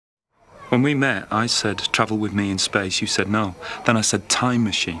When we met, I said, travel with me in space. You said no. Then I said, time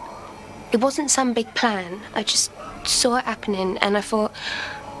machine. It wasn't some big plan. I just saw it happening and I thought,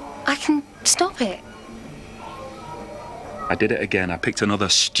 I can stop it. I did it again. I picked another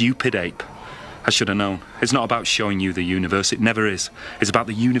stupid ape. I should have known. It's not about showing you the universe. It never is. It's about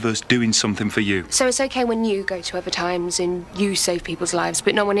the universe doing something for you. So it's okay when you go to other times and you save people's lives,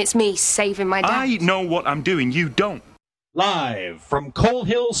 but not when it's me saving my dad. I know what I'm doing. You don't. Live from Coal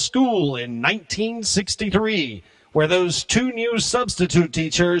Hill School in 1963, where those two new substitute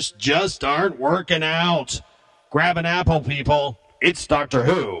teachers just aren't working out. Grab an apple, people. It's Doctor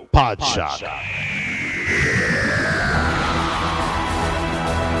Who Podshock.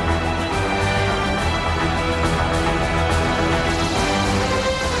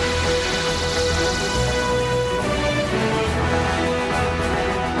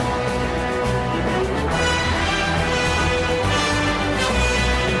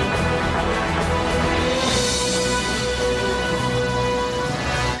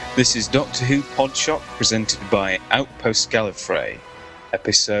 This is Doctor Who Podshock, presented by Outpost Gallifrey,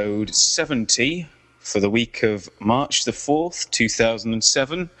 episode 70 for the week of March the 4th,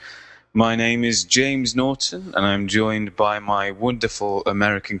 2007. My name is James Norton, and I'm joined by my wonderful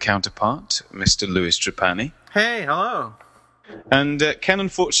American counterpart, Mr. Louis Trapani. Hey, hello. And Ken,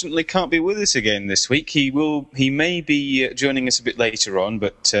 unfortunately, can't be with us again this week. He may be joining us a bit later on,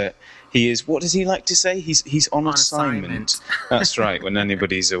 but he is, what does he like to say? He's on assignment. That's right, when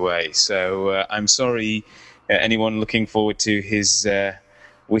anybody's away. So I'm sorry, anyone looking forward to his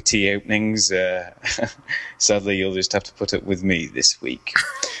witty openings. Sadly, you'll just have to put up with me this week.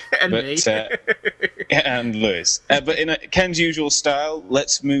 And me. And Lewis. But in Ken's usual style,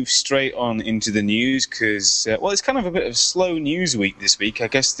 let's move straight on into the news, because, it's kind of a bit of a slow news week this week. I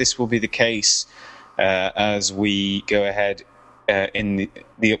guess this will be the case as we go ahead in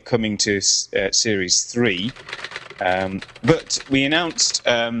the upcoming to Series 3. But we announced,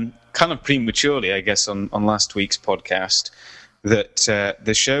 kind of prematurely, I guess, on last week's podcast, that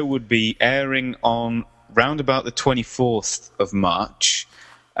the show would be airing on round about the 24th of March,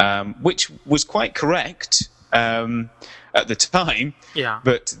 which was quite correct at the time. Yeah.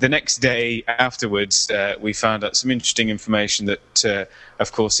 But the next day afterwards, we found out some interesting information that,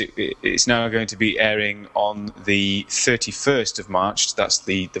 of course, it's now going to be airing on the 31st of March. That's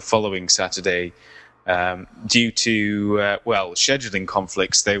the following Saturday. Due to, scheduling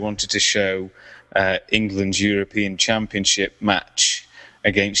conflicts, they wanted to show England's European Championship match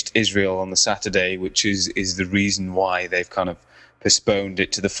against Israel on the Saturday, which is the reason why they've kind of postponed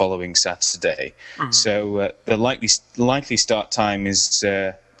it to the following Saturday. Mm-hmm. So the likely start time is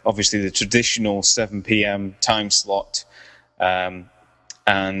obviously the traditional 7 p.m. time slot,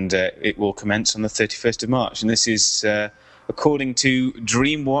 and it will commence on the 31st of March. And this is according to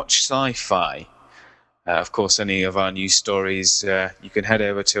Dreamwatch Sci-Fi. Of course, any of our news stories, you can head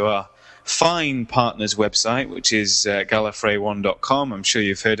over to our fine partners website, which is gallifrey1.com. I'm sure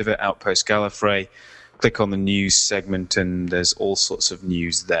you've heard of it, Outpost Gallifrey. Click on the news segment, and there's all sorts of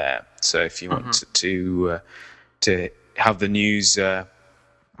news there. So if you want to have the news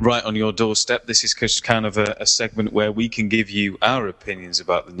right on your doorstep, this is just kind of a segment where we can give you our opinions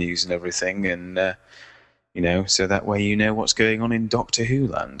about the news and everything, and so that way you know what's going on in Doctor Who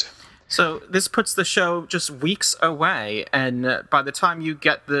land. So this puts the show just weeks away, and by the time you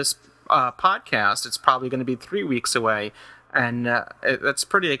get this podcast, it's probably going to be 3 weeks away. And that's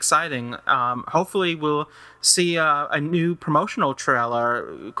pretty exciting. Hopefully we'll see a new promotional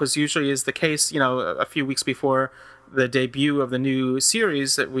trailer, because usually is the case, a few weeks before the debut of the new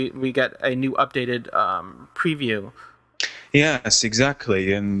series that we get a new updated preview. Yes,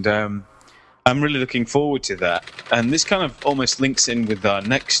 exactly. And I'm really looking forward to that. And this kind of almost links in with our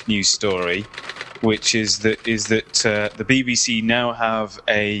next news story, which is that the BBC now have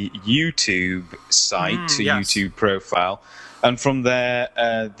a YouTube site, YouTube profile. And from there,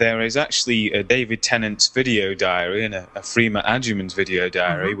 there is actually a David Tennant's video diary and a Freema Agyeman's video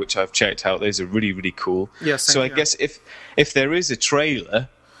diary, which I've checked out. Those are really, really cool. Yes. So I guess if there is a trailer,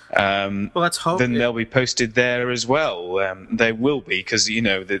 let's hope then they'll be posted there as well. They will be, because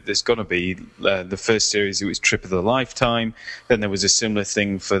there's got to be the first series. It was Trip of the Lifetime. Then there was a similar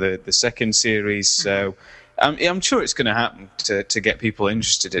thing for the second series. So I'm sure it's going to happen to get people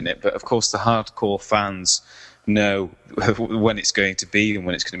interested in it. But of course, the hardcore fans know when it's going to be and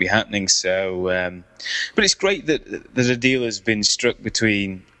when it's going to be happening. So, but it's great that a deal has been struck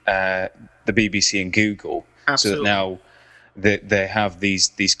between the BBC and Google. Absolutely. So that now they have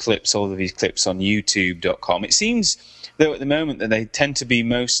these clips, all of these clips on YouTube.com. It seems, though, at the moment that they tend to be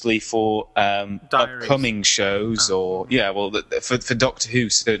mostly for upcoming shows, or for Doctor Who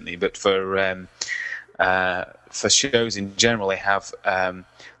certainly, but for shows in general, they have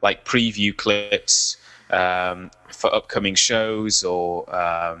like preview clips for upcoming shows, or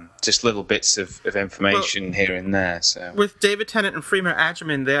just little bits of information here and there. So with David Tennant and Freeman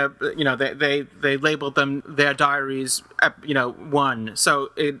Agyeman, they labeled them their diaries, 1. So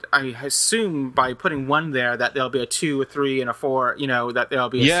I assume by putting 1 there that there'll be a 2, a 3, and a 4. That there'll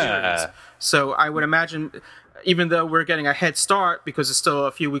be a series. So I would imagine, even though we're getting a head start because it's still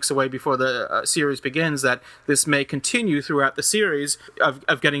a few weeks away before the series begins, that this may continue throughout the series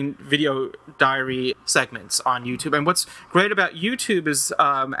of getting video diary segments on YouTube. And what's great about YouTube is,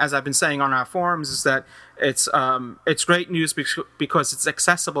 as I've been saying on our forums, is that it's great news because it's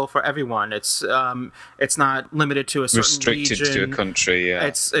accessible for everyone. It's not limited to a certain restricted region. to a country. Yeah,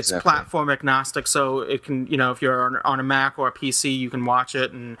 it's exactly. platform agnostic, so it can, if you're on a Mac or a PC, you can watch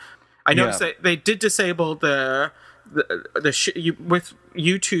it. And I noticed that they did disable with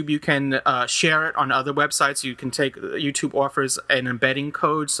YouTube. You can share it on other websites. You can take YouTube offers an embedding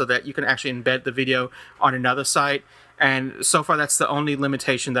code so that you can actually embed the video on another site. And so far, that's the only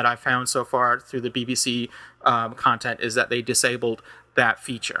limitation that I found so far through the BBC content, is that they disabled that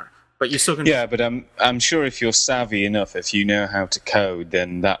feature. But you still can. Yeah, but I'm sure if you're savvy enough, if you know how to code,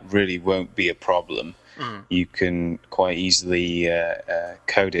 then that really won't be a problem. You can quite easily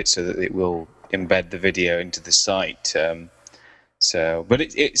code it so that it will embed the video into the site. But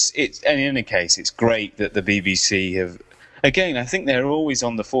it's in any case, it's great that the BBC have. Again, I think they're always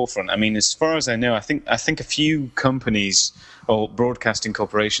on the forefront. I mean, as far as I know, I think a few companies, or broadcasting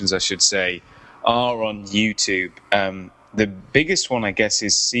corporations, I should say, are on YouTube. The biggest one, I guess,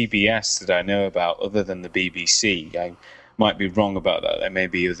 is CBS that I know about, other than the BBC. I might be wrong about that. There may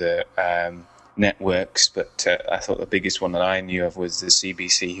be other networks, but I thought the biggest one that I knew of was the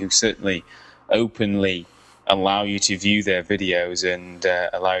CBC, who certainly openly allow you to view their videos and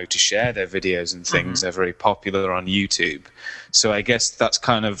allow you to share their videos and things. They're very popular on YouTube. So I guess that's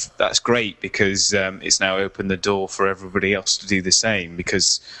great, because it's now opened the door for everybody else to do the same,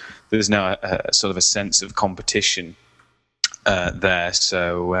 because there's now a sort of a sense of competition there.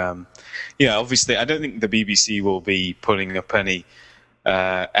 So obviously I don't think the BBC will be putting up any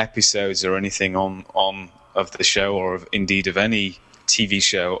episodes or anything on of the show, or indeed of any TV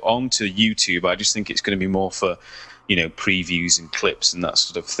show, onto YouTube. I just think it's going to be more for previews and clips and that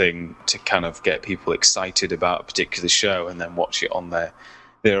sort of thing, to kind of get people excited about a particular show and then watch it on their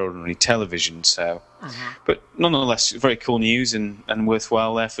ordinary television. So but nonetheless, very cool news and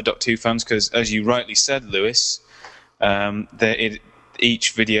worthwhile there for Doctor Who fans, because as you rightly said, Lewis,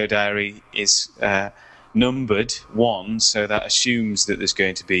 each video diary is numbered 1, so that assumes that there's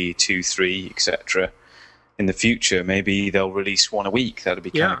going to be 2, 3, etc. in the future. Maybe they'll release 1 a week. That'd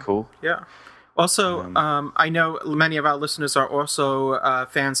be kind of cool. Yeah. Also, I know many of our listeners are also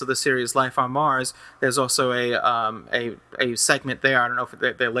fans of the series Life on Mars. There's also a segment there. I don't know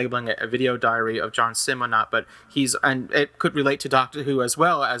if they're labeling it a video diary of John Sim or not, but and it could relate to Doctor Who as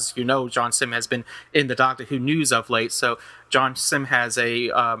well. As you know, John Sim has been in the Doctor Who news of late, so John Sim has a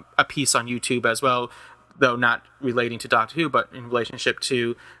piece on YouTube as well, though not relating to Doctor Who, but in relationship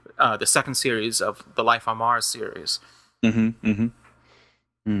to the second series of the Life on Mars series.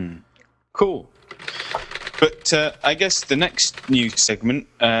 Cool. But I guess the next news segment,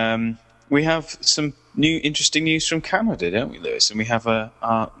 we have some new interesting news from Canada, don't we, Lewis? And we have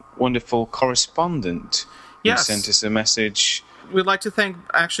our wonderful correspondent who sent us a message. We'd like to thank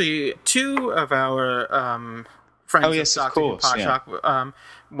actually 2 of our friends of Dr. Who Podshock. Yeah.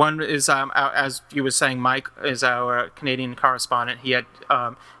 One is, as you were saying, Mike is our Canadian correspondent. He had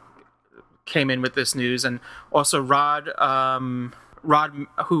came in with this news, and also Rod,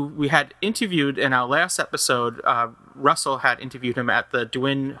 who we had interviewed in our last episode. Russell had interviewed him at the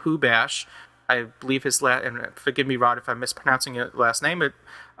Dwin Who Bash. I believe his last, and forgive me, Rod, if I'm mispronouncing your last name, but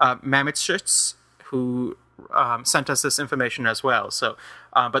Mamitschitz, who sent us this information as well. So,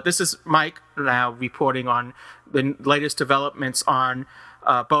 but this is Mike now reporting on the latest developments on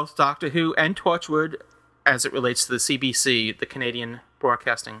both Doctor Who and Torchwood as it relates to the CBC, the Canadian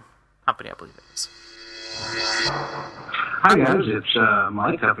Broadcasting Company, I believe it is. Hi guys, it's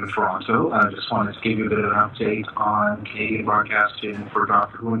Mike up in Toronto. I just wanted to give you a bit of an update on Canadian broadcasting for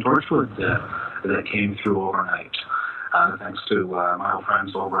Doctor Who and Torchwood that came through overnight. Thanks to my old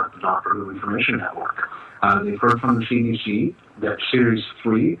friends over at the Doctor Who Information Network. They've heard from the CBC that Series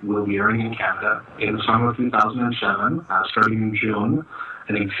 3 will be airing in Canada in the summer of 2007, starting in June.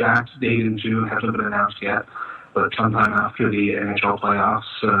 An exact date in June hasn't been announced yet, but sometime after the NHL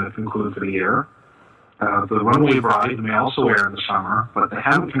playoffs conclude for the year. The Runaway Bride may also air in the summer, but they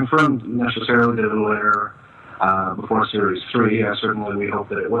haven't confirmed necessarily that it'll air before Series 3. Certainly we hope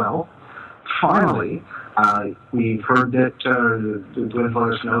that it will. Finally, we've heard that Glenn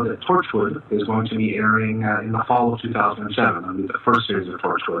let us know that Torchwood is going to be airing in the fall of 2007. It'll be the first series of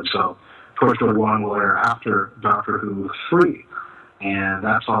Torchwood. So Torchwood 1 will air after Doctor Who 3. And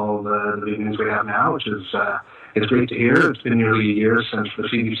that's all the big news we have now, which is it's great to hear. It's been nearly a year since the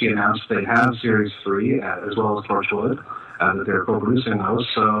CBC announced they have Series 3 as well as Torchwood, that they're co-producing those.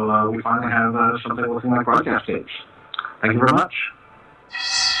 So we finally have something looking like broadcast tapes. Thank you very much.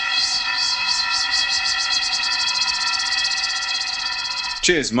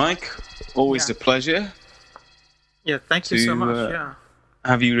 Cheers, Mike. Always a pleasure. Yeah, thank you so much.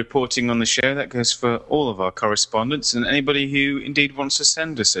 Have you reporting on the show. That goes for all of our correspondents and anybody who indeed wants to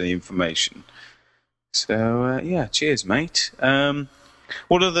send us any information. So, cheers, mate.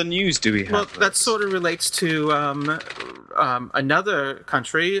 What other news do we have? Well, that sort of relates to another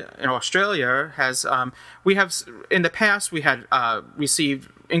country. In Australia has we have in the past we had received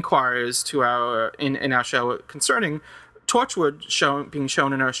inquiries to in our show concerning Torchwood being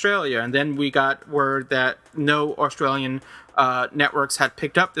shown in Australia, and then we got word that no Australian networks had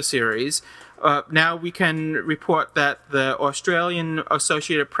picked up the series. Now we can report that the Australian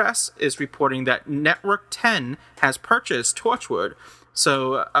Associated Press is reporting that Network 10 has purchased Torchwood.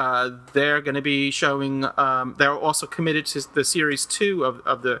 So they're going to be showing, they're also committed to the Series 2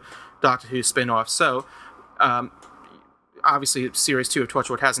 of the Doctor Who spin-off. So obviously Series 2 of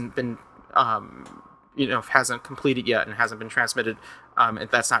Torchwood hasn't been, hasn't completed yet and hasn't been transmitted.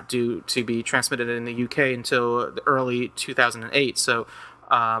 That's not due to be transmitted in the UK until the early 2008. So,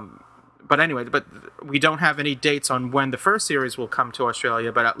 but anyway, but we don't have any dates on when the first series will come to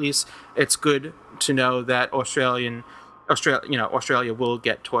Australia. But at least it's good to know that Australia will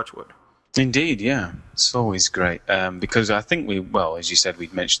get Torchwood. Indeed, yeah. It's always great. Because I think as you said,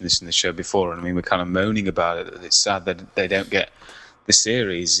 we'd mentioned this in the show before, and I mean, we're kind of moaning about it, that it's sad that they don't get the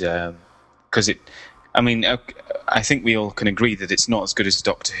series, because I think we all can agree that it's not as good as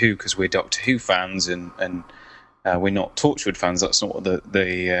Doctor Who, because we're Doctor Who fans, and we're not Torchwood fans. That's not what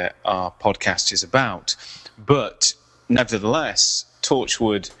our podcast is about. But nevertheless,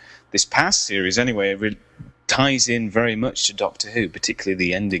 Torchwood, this past series anyway, ties in very much to Doctor Who, particularly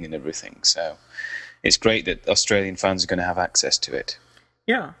the ending and everything. So it's great that Australian fans are going to have access to it.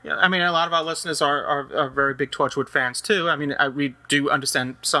 Yeah. I mean, a lot of our listeners are very big Torchwood fans too. I mean, we do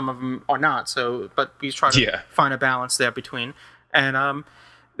understand some of them are not. So, but we try to find a balance there between. And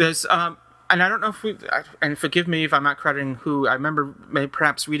there's and I don't know if and forgive me if I'm not crediting who. I remember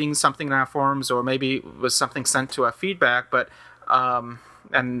perhaps reading something in our forums, or maybe it was something sent to our feedback, but.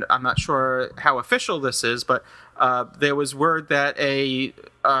 And I'm not sure how official this is, but there was word that a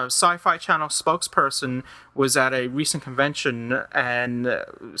Sci-Fi Channel spokesperson was at a recent convention, and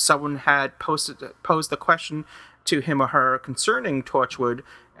someone had posed the question to him or her concerning Torchwood,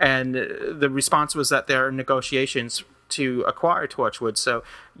 and the response was that there are negotiations to acquire Torchwood. So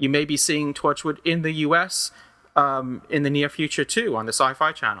you may be seeing Torchwood in the U.S. In the near future too on the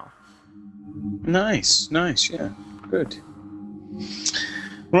Sci-Fi Channel. Nice, yeah, good.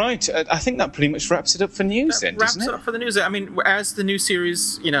 Right, I think that pretty much wraps it up for news then, doesn't it? Wraps it up for the news. I mean, as the new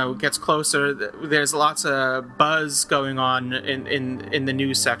series, gets closer, there's lots of buzz going on in the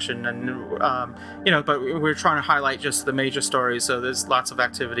news section, and but we're trying to highlight just the major stories. So there's lots of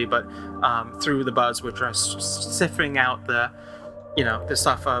activity, but through the buzz, we're just sifting out the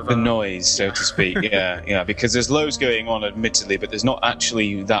stuff of the noise, so to speak. yeah, because there's loads going on, admittedly, but there's not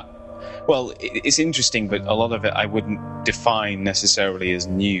actually that. Well, it's interesting, but a lot of it I wouldn't define necessarily as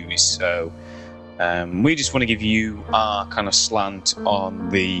news. So we just want to give you our kind of slant on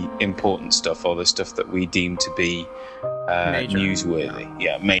the important stuff, or the stuff that we deem to be newsworthy.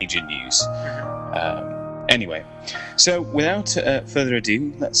 Yeah, major news. Anyway, so without further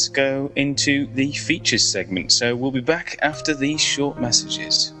ado, let's go into the features segment. So we'll be back after these short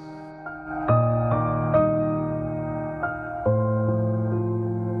messages.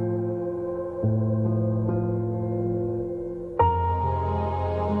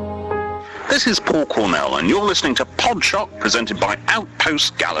 This is Paul Cornell, and you're listening to Podshock, presented by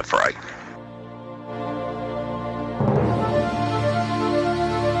Outpost Gallifrey.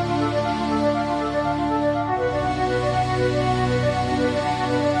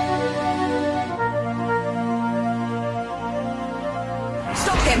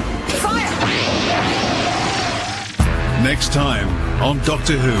 Stop him! Fire! Next time on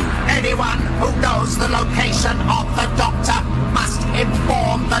Doctor Who. Anyone who knows the location of the Doctor must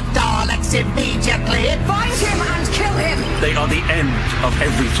inform the Daleks police immediately! Find him and kill him! They are the end of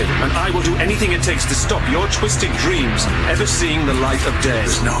everything, and I will do anything it takes to stop your twisted dreams ever seeing the light of day.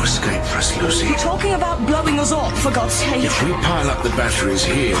 There's no escape for us, Lucy. You're talking about blowing us up, for God's sake. If we pile up the batteries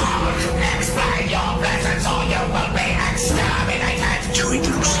here... Explain your presence or you will be exterminated! Do it,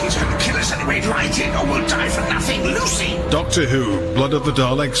 Lucy. He's going to kill us anyway. Light it or we'll die for nothing, Lucy! Doctor Who, Blood of the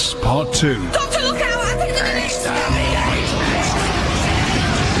Daleks, Part 2. Doctor, look out!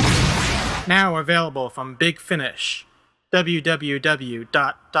 Now available from Big Finish.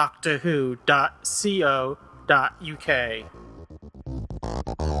 www.doctorwho.co.uk.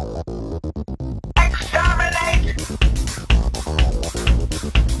 Exterminate!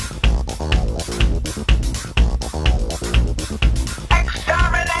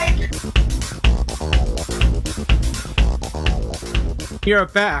 Exterminate! You're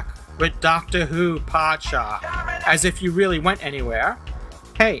back with Doctor Who Podshock. As if you really went anywhere.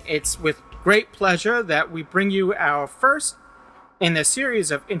 Hey, it's with great pleasure that we bring you our first in a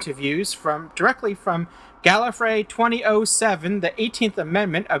series of interviews directly from Gallifrey 2007, the 18th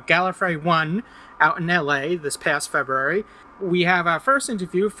Amendment of Gallifrey 1 out in LA this past February. We have our first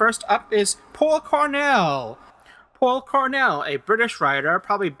interview. First up is Paul Cornell. Paul Cornell, a British writer,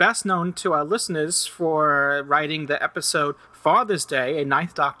 probably best known to our listeners for writing the episode Father's Day, a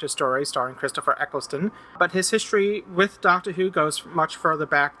Ninth Doctor story starring Christopher Eccleston. But his history with Doctor Who goes much further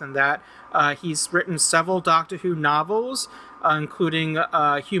back than that. He's written several Doctor Who novels, including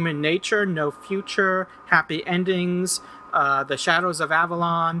Human Nature, No Future, Happy Endings, The Shadows of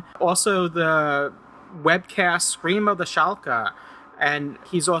Avalon, also the webcast Scream of the Shalka. And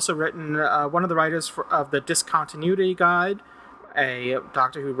he's also written one of the writers of the Discontinuity Guide, a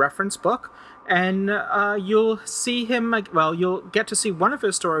Doctor Who reference book. And you'll see him, you'll get to see one of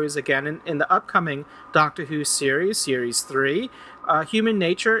his stories again in the upcoming Doctor Who series, Series 3. Human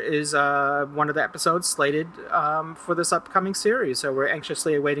Nature is one of the episodes slated for this upcoming series, so we're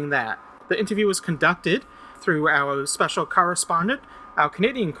anxiously awaiting that. The interview was conducted through our special correspondent, our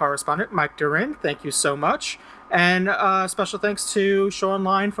Canadian correspondent, Mike Durin. Thank you so much. And special thanks to Sean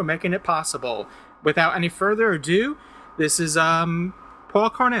Line for making it possible. Without any further ado, this is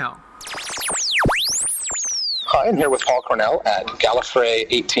Paul Cornell. Hi, I'm here with Paul Cornell at Gallifrey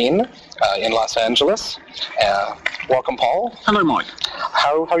 18 in Los Angeles. Welcome, Paul. Hello, Mike.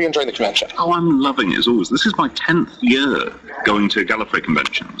 How are you enjoying the convention? Oh, I'm loving it as always. This is my 10th year going to Gallifrey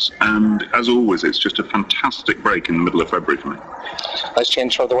conventions, and as always, it's just a fantastic break in the middle of February for me. Nice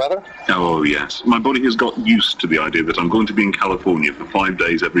change for the weather? Oh, yes. My body has got used to the idea that I'm going to be in California for 5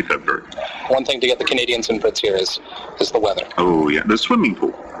 days every February. One thing to get the Canadians and Brits here is the weather. Oh, yeah. The swimming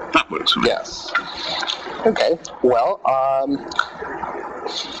pool. That works for me. Yes. Okay. Well,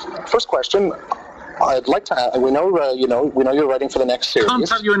 first question. I'd like to. We know you're writing for the next series. Can't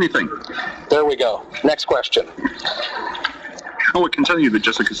tell you anything. There we go. Next question. Oh, I can tell you that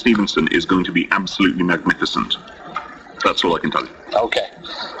Jessica Stevenson is going to be absolutely magnificent. That's all I can tell you. Okay.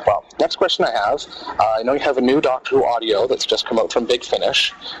 Well, next question I have. I know you have a new Doctor Who audio that's just come out from Big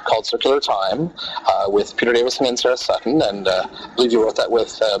Finish called Circular Time with Peter Davison and Sarah Sutton, and I believe you wrote that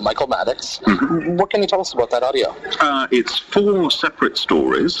with Michael Maddox. Mm-hmm. What can you tell us about that audio? It's 4 separate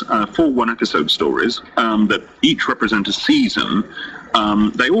stories, 4 one-episode stories that each represent a season.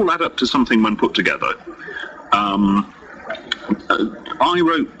 They all add up to something when put together. I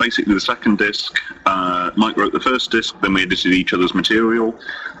wrote basically the second disc, Mike wrote the first disc, then we edited each other's material.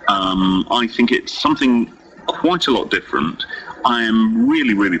 I think it's something quite a lot different. I am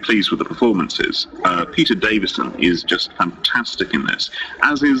really, really pleased with the performances. Peter Davison is just fantastic in this,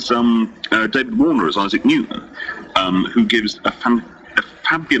 as is David Warner as Isaac Newton, who gives a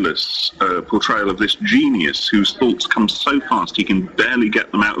fabulous portrayal of this genius whose thoughts come so fast he can barely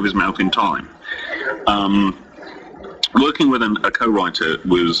get them out of his mouth in time. Working with a co-writer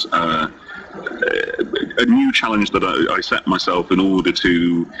was a new challenge that I set myself in order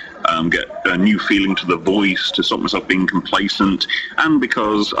to get a new feeling to the voice, to stop myself being complacent, and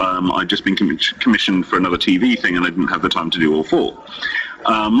because I'd just been commissioned for another TV thing and I didn't have the time to do all 4.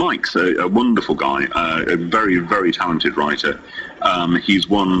 Mike's a wonderful guy, a very, very talented writer. He's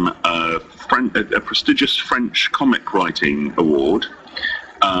won a prestigious French comic writing award.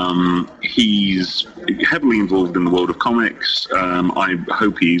 He's heavily involved in the world of comics. I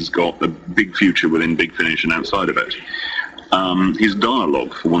hope he's got a big future within Big Finish and outside of it. His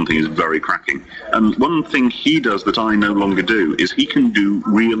dialogue, for one thing, is very cracking. And one thing he does that I no longer do is he can do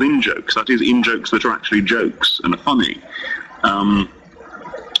real in-jokes. That is, in-jokes that are actually jokes and are funny.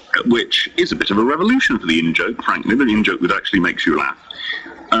 Which is a bit of a revolution for the in-joke, frankly. The in-joke that actually makes you laugh.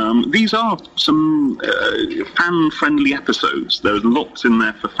 These are some fan-friendly episodes. There's lots in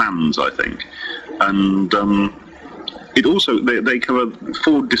there for fans, I think. And it also, they cover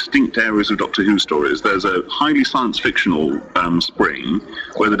 4 distinct areas of Doctor Who stories. There's a highly science-fictional spring,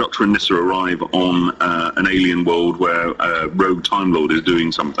 where the Doctor and Nyssa arrive on an alien world where a rogue Time Lord is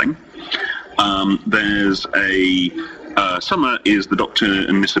doing something. There's a summer is the Doctor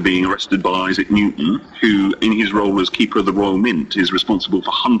and Nyssa being arrested by Isaac Newton, who, in his role as Keeper of the Royal Mint, is responsible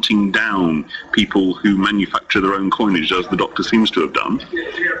for hunting down people who manufacture their own coinage, as the Doctor seems to have done,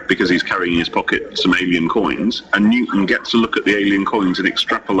 because he's carrying in his pocket some alien coins. And Newton gets a look at the alien coins and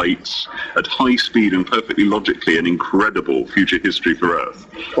extrapolates at high speed and perfectly logically an incredible future history for Earth,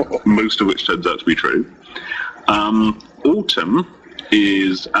 most of which turns out to be true. Autumn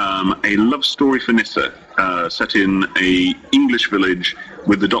is a love story for Nyssa, set in a English village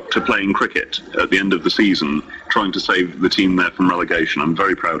with the Doctor playing cricket at the end of the season, trying to save the team there from relegation. I'm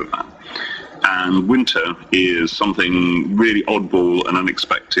very proud of that. And Winter is something really oddball and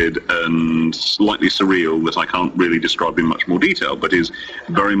unexpected and slightly surreal that I can't really describe in much more detail, but is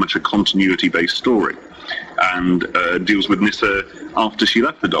very much a continuity-based story, and deals with Nyssa after she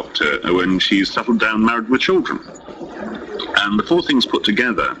left the Doctor, when she's settled down, married with children. And the 4 things put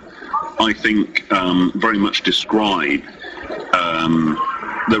together, I think, very much describe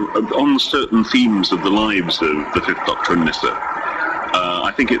on certain themes of the lives of the 5th Doctor and Nyssa.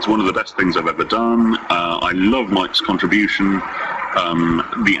 I think it's one of the best things I've ever done. I love Mike's contribution.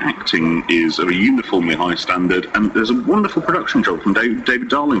 The acting is of a uniformly high standard, and there's a wonderful production job from David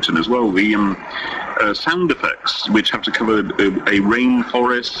Darlington as well. The sound effects, which have to cover a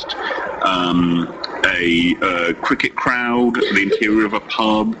rainforest, a cricket crowd, the interior of a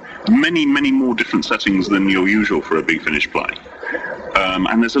pub, many, many more different settings than your usual for a Big Finish play.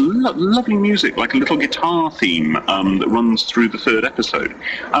 And there's a lovely music, like a little guitar theme that runs through the 3rd episode.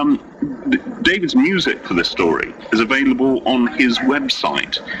 David's music for this story is available on his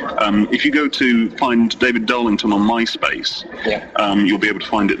website. If you go to find David Darlington on MySpace, you'll be able to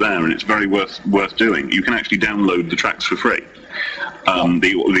find it there, and it's very worth doing. You can actually download the tracks for free.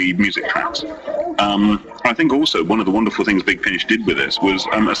 The music tracks. I think also one of the wonderful things Big Finish did with this was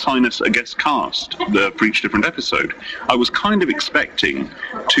assign us a guest cast for each different episode. I was kind of expecting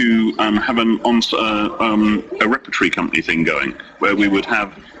to have a repertory company thing going, where we would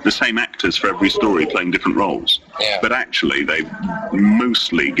have the same actors for every story playing different roles. But actually, they've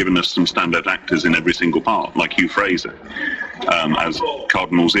mostly given us some standout actors in every single part, like Hugh Fraser as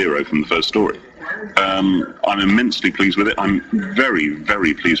Cardinal Zero from the first story. I'm immensely pleased with it. I'm very,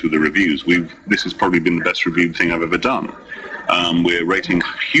 very pleased with the reviews. This has probably been the best reviewed thing I've ever done. We're rating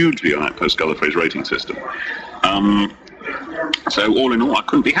hugely on Outpost Gallifrey's rating system. So all in all, I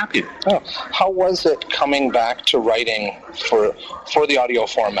couldn't be happier. Oh, how was it coming back to writing for the audio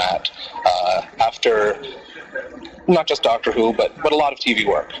format after not just Doctor Who, but a lot of TV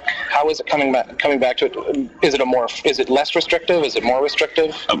work? How is it coming back to it? Is it less restrictive? Is it more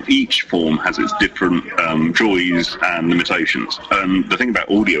restrictive? Each form has its different joys and limitations. And the thing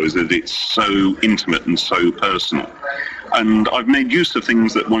about audio is that it's so intimate and so personal. And I've made use of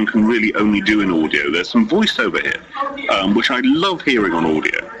things that one can really only do in audio. There's some voiceover here, which I love hearing on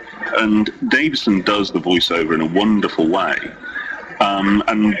audio. And Davison does the voiceover in a wonderful way.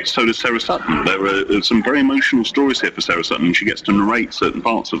 And so does Sarah Sutton. There are some very emotional stories here for Sarah Sutton, and she gets to narrate certain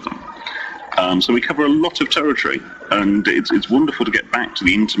parts of them. So we cover a lot of territory, and it's wonderful to get back to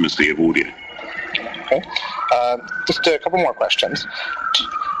the intimacy of audio. Okay. Just a couple more questions.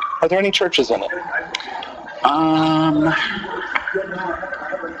 Are there any churches in it?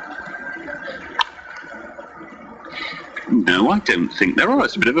 No, I don't think there are.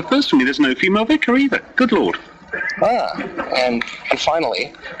 It's a bit of a first for me. There's no female vicar either. Good Lord. And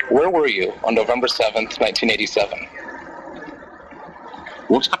finally, where were you on November 7th, 1987?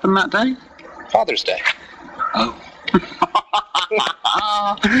 What happened that day? Father's Day. Oh.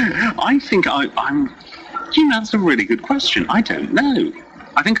 I think I'm... that's a really good question. I don't know.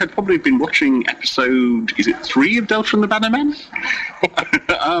 I think I'd probably been watching episode... Is it 3 of Delta and the Bannermen?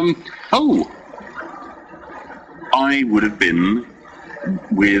 I would have been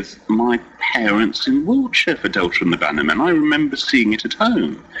with my parents in Wiltshire for Delta and the Bannermen. I remember seeing it at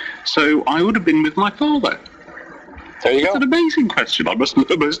home. So I would have been with my father. There you go. That's an amazing question. I must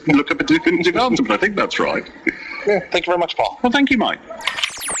look up a definitive answer, but I think that's right. Yeah, thank you very much, Paul. Well, thank you, Mike.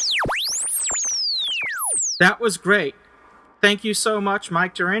 That was great. Thank you so much,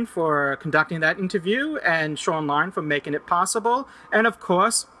 Mike Duran, for conducting that interview, and Sean Lyon for making it possible, and of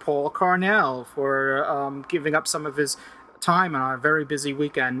course, Paul Carnell for giving up some of his time on our very busy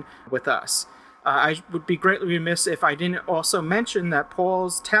weekend with us. I would be greatly remiss if I didn't also mention that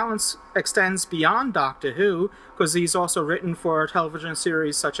Paul's talents extends beyond Doctor Who, because he's also written for television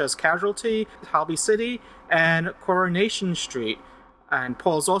series such as Casualty, Holby City, and Coronation Street. And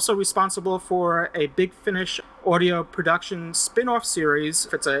Paul's also responsible for a Big Finish audio production spin-off series.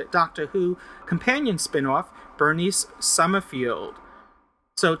 It's a Doctor Who companion spin-off, Bernice Summerfield.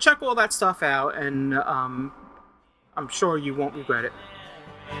 So check all that stuff out, and I'm sure you won't regret it.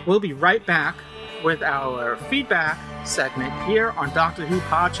 We'll be right back with our feedback segment here on Doctor Who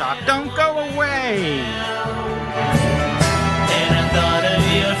Podshock. Don't go away! And I thought of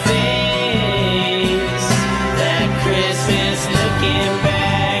your face, that Christmas looking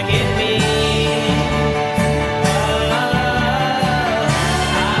back at me.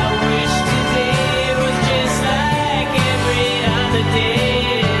 I wish today was just like every other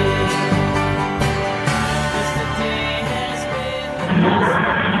day. 'Cause the day has been...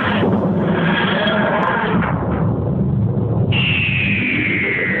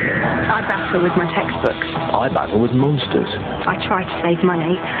 I battle with my textbooks. I battle with monsters. I try to save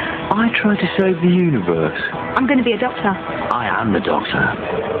money. I try to save the universe. I'm going to be a doctor. I am the doctor.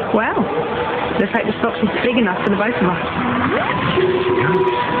 Well, looks like this box is big enough for the both of us.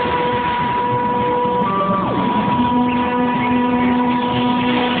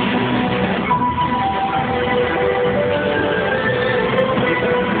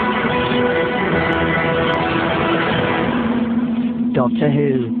 Doctor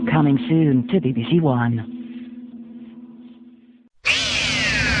Who, coming soon to BBC One.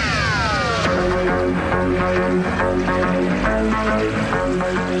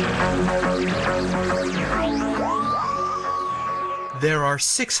 There are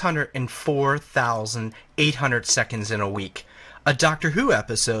 604,800 seconds in a week. A Doctor Who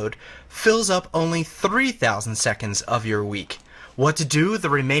episode fills up only 3,000 seconds of your week. What to do with the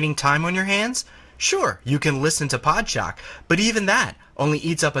remaining time on your hands? Sure, you can listen to Podshock, but even that only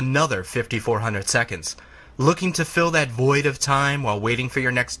eats up another 5,400 seconds. Looking to fill that void of time while waiting for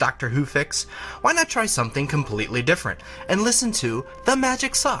your next Doctor Who fix? Why not try something completely different and listen to The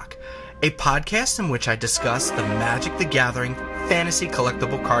Magic Sock, a podcast in which I discuss the Magic the Gathering fantasy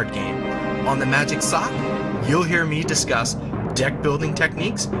collectible card game. On The Magic Sock, you'll hear me discuss deck building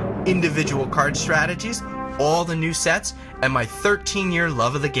techniques, individual card strategies, all the new sets, and my 13-year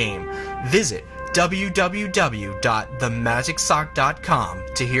love of the game. Visit www.themagicsock.com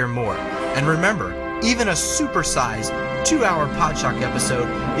to hear more. And remember, even a supersized 2-hour Podshock episode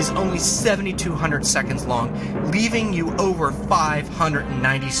is only 7,200 seconds long, leaving you over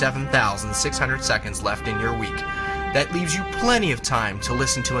 597,600 seconds left in your week. That leaves you plenty of time to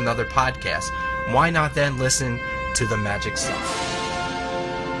listen to another podcast. Why not then listen to The Magic Sock?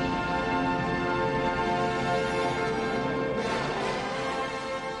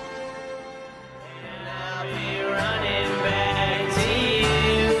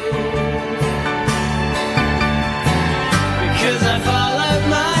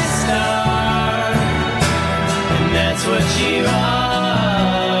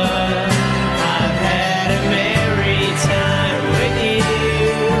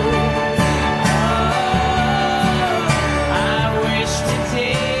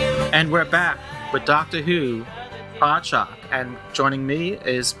 And we're back with Doctor Who Podshock, and joining me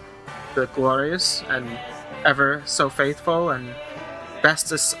is the glorious and ever so faithful and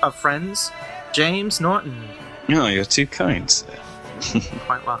bestest of friends, James Norton. No, you're too kind.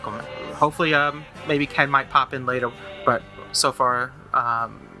 Quite welcome. Hopefully, maybe Ken might pop in later, but so far,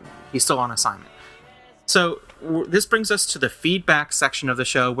 he's still on assignment. So this brings us to the feedback section of the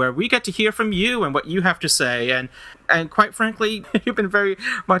show, where we get to hear from you and what you have to say. And quite frankly, you've been very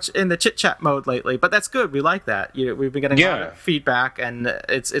much in the chit-chat mode lately, but that's good. We like that. We've been getting a lot of feedback, and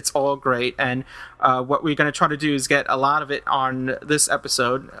it's all great. And what we're going to try to do is get a lot of it on this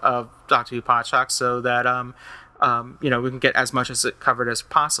episode of Doctor Who Podshock, so that we can get as much as it covered as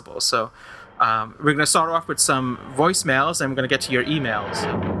possible. So we're going to start off with some voicemails, and we're going to get to your emails.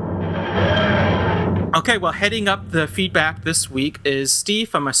 Okay, well, heading up the feedback this week is Steve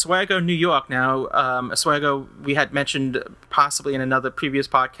from Oswego, New York. Now, Oswego, we had mentioned possibly in another previous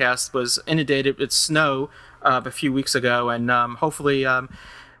podcast, was inundated with snow a few weeks ago, and hopefully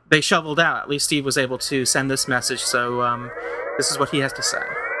they shoveled out. At least Steve was able to send this message, so this is what he has to say.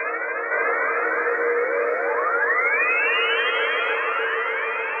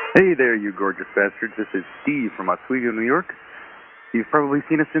 Hey there, you gorgeous bastards. This is Steve from Oswego, New York. You've probably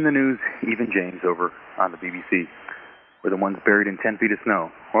seen us in the news, even James over on the BBC. We're the ones buried in 10 feet of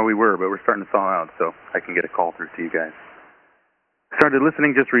snow. Well, we were, but we're starting to thaw out, so I can get a call through to you guys. Started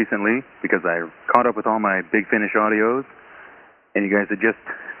listening just recently because I caught up with all my Big Finish audios, and you guys had just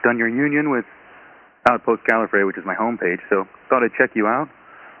done your union with Outpost Gallifrey, which is my homepage, so thought I'd check you out.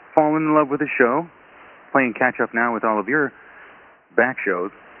 Fallen in love with the show. Playing catch-up now with all of your back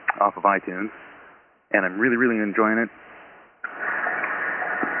shows off of iTunes, and I'm really, really enjoying it.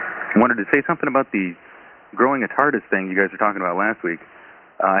 Wanted to say something about the growing a TARDIS thing you guys were talking about last week.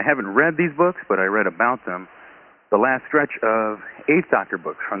 I haven't read these books, but I read about them. The last stretch of 8th Doctor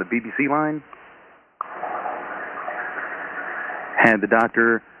books from the BBC line had the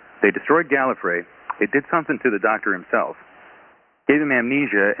Doctor, they destroyed Gallifrey. It did something to the Doctor himself. Gave him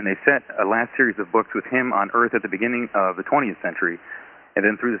amnesia, and they set a last series of books with him on Earth at the beginning of the 20th century. And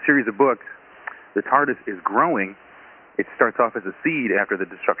then through the series of books, the TARDIS is growing. It starts off as a seed after the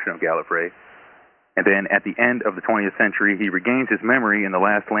destruction of Gallifrey. And then at the end of the 20th century, he regains his memory in the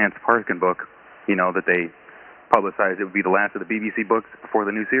last Lance Parkin book, that they publicized it would be the last of the BBC books before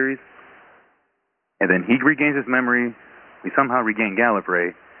the new series. And then he regains his memory. We somehow regain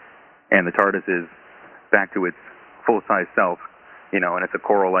Gallifrey, and the TARDIS is back to its full-size self, and it's a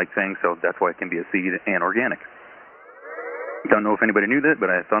coral-like thing, so that's why it can be a seed and organic. Don't know if anybody knew that, but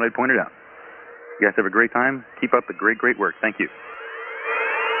I thought I'd point it out. You guys have a great time. Keep up the great, great work. Thank you.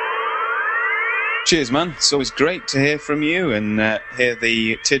 Cheers, man. It's always great to hear from you and hear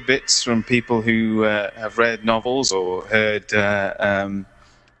the tidbits from people who have read novels or heard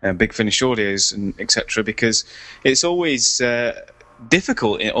Big Finish audios and etc. Because it's always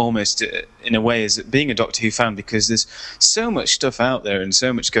difficult, almost in a way, as being a Doctor Who fan, because there's so much stuff out there and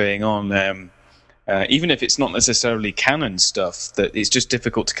so much going on. Even if it's not necessarily canon stuff, that it's just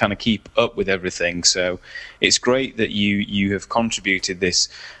difficult to kind of keep up with everything. So it's great that you have contributed this.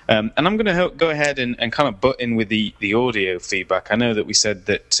 And I'm going to go ahead and kind of butt in with the audio feedback. I know that we said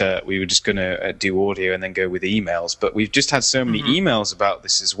that we were just going to do audio and then go with emails, but we've just had so many emails about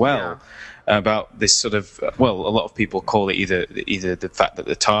this as well. Yeah. About this sort of, a lot of people call it either the fact that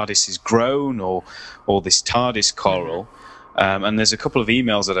the TARDIS is grown or this TARDIS coral. And there's a couple of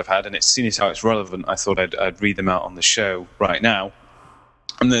emails that I've had, and seeing as how it's relevant, I thought I'd read them out on the show right now.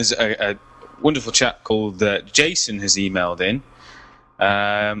 And there's a wonderful chap called Jason has emailed in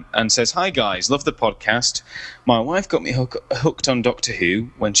and says, "Hi guys, love the podcast. My wife got me hooked on Doctor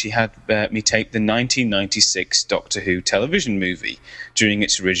Who when she had me tape the 1996 Doctor Who television movie during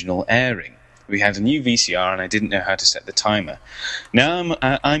its original airing. We had a new VCR and I didn't know how to set the timer. Now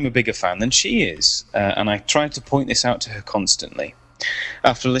I'm a bigger fan than she is, and I tried to point this out to her constantly.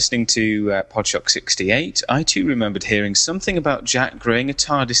 After listening to Podshock 68, I too remembered hearing something about Jack growing a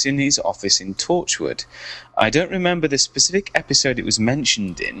TARDIS in his office in Torchwood. I don't remember the specific episode it was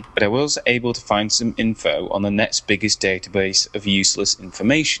mentioned in, but I was able to find some info on the net's biggest database of useless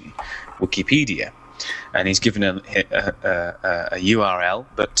information, Wikipedia. And he's given a URL,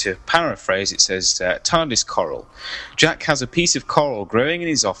 but to paraphrase, it says, TARDIS coral. Jack has a piece of coral growing in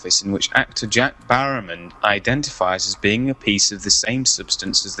his office in which actor Jack Barrowman identifies as being a piece of the same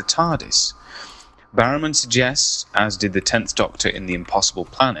substance as the TARDIS. Barrowman suggests, as did the 10th Doctor in The Impossible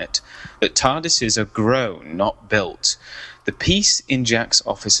Planet, that TARDISes are grown, not built. The piece in Jack's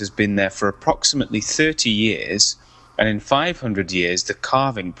office has been there for approximately 30 years, and in 500 years, the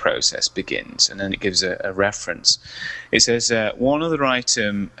carving process begins. And then it gives a reference. It says, one other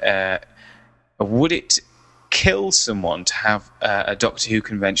item, would it kill someone to have a Doctor Who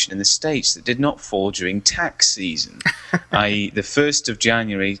convention in the States that did not fall during tax season, i.e. the 1st of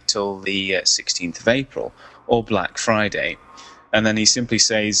January till the 16th of April, or Black Friday? And then he simply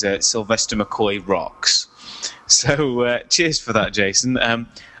says, Sylvester McCoy rocks. So cheers for that, Jason. I'm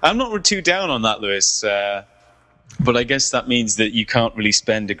not too down on that, Lewis. But I guess that means that you can't really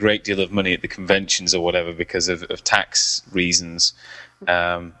spend a great deal of money at the conventions or whatever because of tax reasons.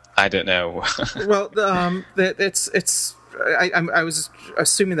 I don't know. Well, I was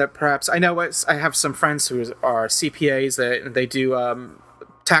assuming that perhaps I have some friends who are CPAs that they do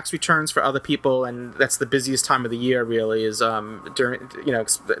tax returns for other people, and that's the busiest time of the year. Really, is during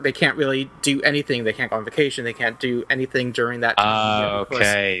they can't really do anything. They can't go on vacation. They can't do anything during that time.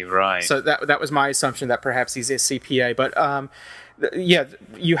 Okay, right. So that was my assumption that perhaps he's a CPA, but. Yeah,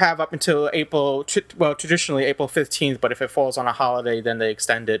 you have up until April, traditionally April 15th, but if it falls on a holiday, then they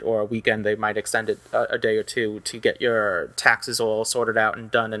extend it, or a weekend, they might extend it a day or two to get your taxes all sorted out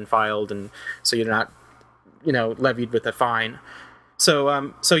and done and filed, and so you're not, levied with a fine. So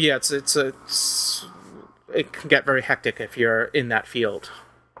yeah, it can get very hectic if you're in that field.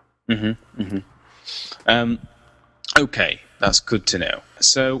 Okay, that's good to know.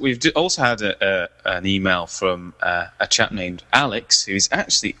 So we've also had an email from a chap named Alex, who's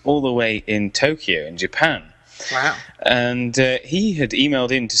actually all the way in Tokyo in Japan. Wow. And he had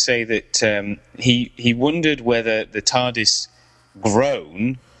emailed in to say that he wondered whether the TARDIS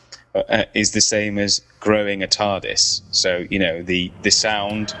grown is the same as growing a TARDIS. So, you know, the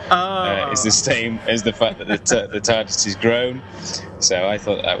sound is the same as the fact that the TARDIS is grown. So I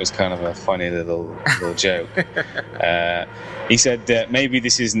thought that was kind of a funny little joke. He said maybe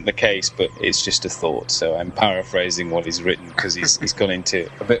this isn't the case, but it's just a thought. So I'm paraphrasing what he's written because he's gone into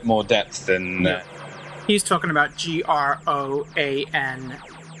a bit more depth than... He's talking about GROAN,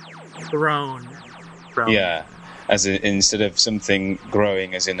 grown. Yeah, instead of something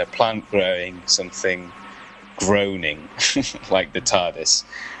growing, as in a plant growing, something groaning, like the TARDIS.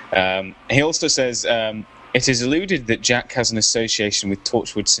 He also says, it is alluded that Jack has an association with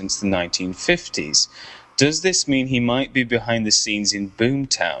Torchwood since the 1950s. Does this mean he might be behind the scenes in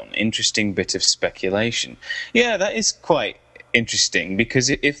Boomtown? Interesting bit of speculation. Yeah, that is quite interesting, because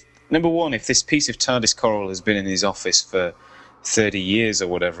if number one, if this piece of TARDIS coral has been in his office for 30 years or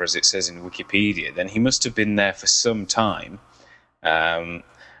whatever, as it says in Wikipedia, then he must have been there for some time. And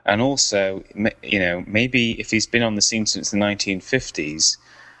also, you know, maybe if he's been on the scene since the 1950s,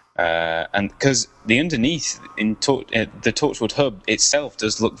 and because the underneath in the Torchwood hub itself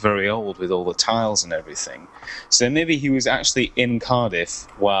does look very old with all the tiles and everything. So maybe he was actually in Cardiff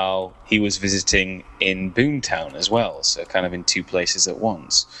while he was visiting in Boomtown as well. So kind of in two places at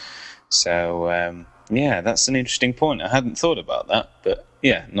once. So, yeah, that's an interesting point. I hadn't thought about that, but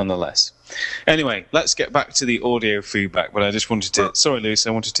yeah, nonetheless. Anyway, let's get back to the audio feedback, but I just wanted to... Sorry, Lewis, I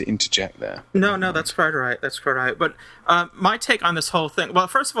wanted to interject there. No, that's quite right. That's quite right. But my take on this whole thing... Well,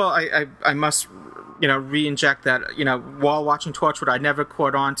 first of all, I must, re-inject that, while watching Torchwood, I never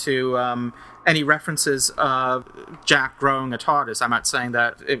caught on to any references of Jack growing a TARDIS. I'm not saying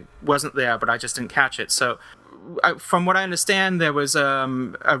that it wasn't there, but I just didn't catch it. So... from what I understand, there was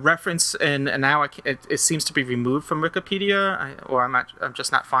a reference, and now it seems to be removed from Wikipedia, I'm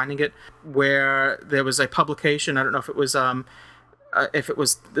just not finding it. Where there was a publication, I don't know if it was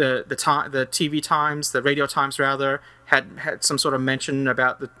the TV Times, the Radio Times rather, had some sort of mention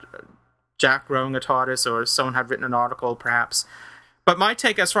about the Jack growing a TARDIS, or someone had written an article, perhaps. But my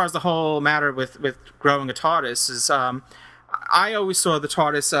take, as far as the whole matter with growing a TARDIS, is. I always saw the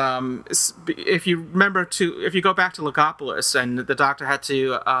TARDIS, if you go back to Logopolis, and the Doctor had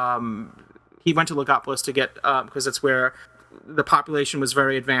to, he went to Logopolis to get, because that's where the population was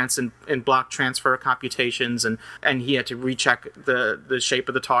very advanced in block transfer computations, and he had to recheck the shape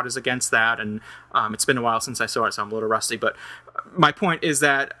of the TARDIS against that, and it's been a while since I saw it, so I'm a little rusty, but my point is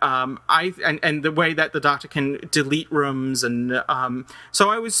that and the way that the Doctor can delete rooms, and so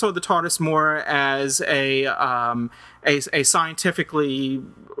I always saw the TARDIS more as a scientifically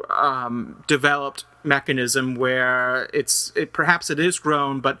developed mechanism where perhaps it is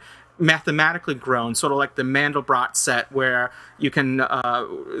grown, but mathematically grown, sort of like the Mandelbrot set, where you can,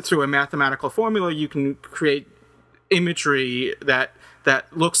 through a mathematical formula, you can create imagery that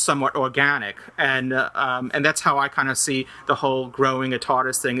looks somewhat organic, and that's how I kind of see the whole growing a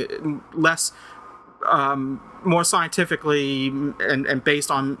TARDIS thing, less, more scientifically and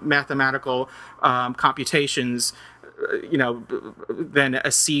based on mathematical computations, than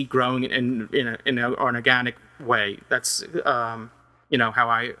a seed growing in an organic way. That's how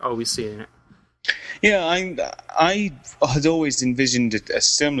I always see it. Yeah, I had always envisioned a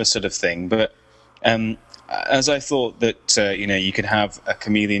similar sort of thing, but as I thought that you could have a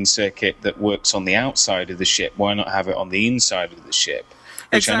chameleon circuit that works on the outside of the ship, why not have it on the inside of the ship?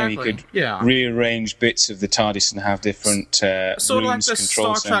 Which exactly. I know you could rearrange bits of the TARDIS and have different sort of like the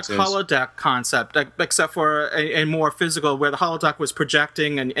control Star Trek holodeck concept, except for a more physical, where the holodeck was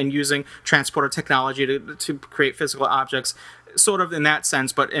projecting and using transporter technology to create physical objects, sort of in that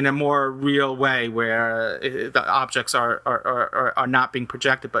sense, but in a more real way, where the objects are not being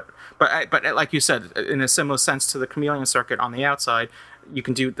projected, but like you said, in a similar sense to the chameleon circuit on the outside, you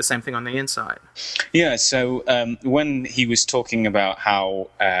can do the same thing on the inside. Yeah, so when he was talking about how,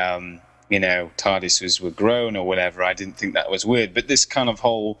 TARDIS were grown or whatever, I didn't think that was weird. But this kind of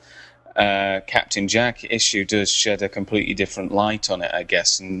whole Captain Jack issue does shed a completely different light on it, I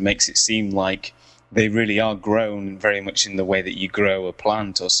guess, and makes it seem like they really are grown very much in the way that you grow a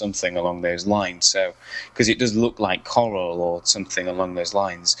plant or something along those lines. So, because it does look like coral or something along those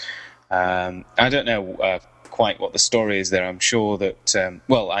lines. I don't know quite what the story is there. I'm sure that,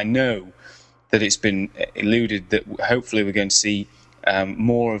 I know that it's been alluded that hopefully we're going to see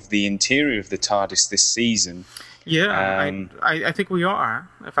more of the interior of the TARDIS this season. Yeah, I think we are,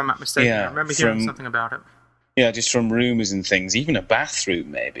 if I'm not mistaken. Yeah, I remember hearing something about it. Yeah, just from rumours and things. Even a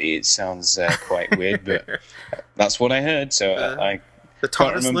bathroom, maybe. It sounds quite weird, but that's what I heard, so I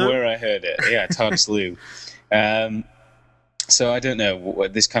can't remember where I heard it. Yeah, TARDIS loo. So I don't know,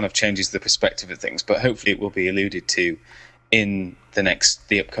 this kind of changes the perspective of things, but hopefully it will be alluded to in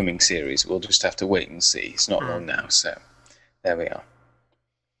the upcoming series. We'll just have to wait and see. It's not long now, so there we are.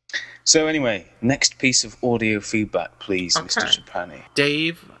 So anyway, next piece of audio feedback, please, Mr. Trapani.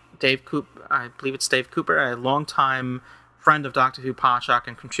 Dave Cooper, I believe it's Dave Cooper, a longtime friend of Doctor Who Podshock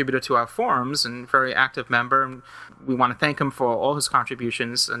and contributor to our forums and very active member. And we want to thank him for all his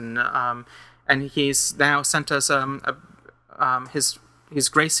contributions. And he's now sent us he's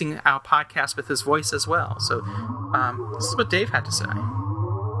gracing our podcast with his voice as well. So this is what Dave had to say.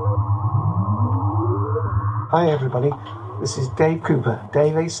 Hi everybody, this is Dave Cooper,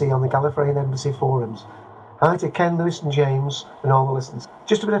 Dave AC on the Gallifreyan Embassy forums. Hi to Ken, Lewis and James and all the listeners.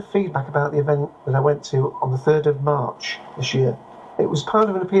 Just a bit of feedback about the event that I went to on the 3rd of March this year. It was part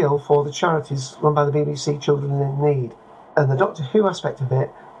of an appeal for the charities run by the BBC Children in Need, and the Doctor Who aspect of it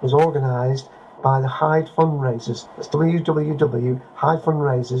was organised by the Hyde Fundraisers. That's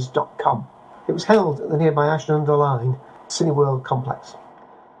www.hydefundraisers.com. It was held at the nearby Ashton-under-Lyne Cineworld complex.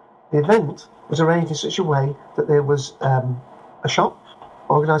 The event was arranged in such a way that there was a shop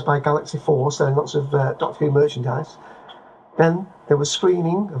organised by Galaxy 4 selling lots of Doctor Who merchandise. Then there was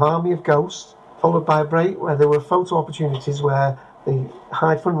screening of Army of Ghosts, followed by a break where there were photo opportunities where the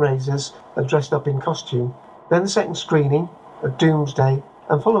Hyde Fundraisers are dressed up in costume. Then the second screening of Doomsday,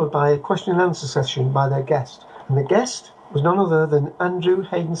 and followed by a question and answer session by their guest. And the guest was none other than Andrew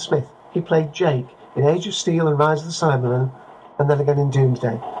Hayden Smith. He played Jake in Age of Steel and Rise of the Cybermen, and then again in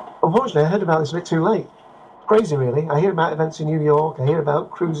Doomsday. Unfortunately, I heard about this a bit too late. Crazy, really. I hear about events in New York, I hear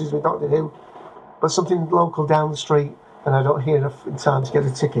about cruises with Doctor Who, but something local down the street, and I don't hear enough in time to get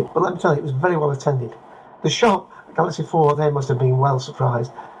a ticket. But let me tell you, it was very well attended. The shop, Galaxy 4, they must have been well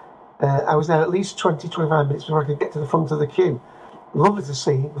surprised. I was there at least 20-25 minutes before I could get to the front of the queue. Lovely to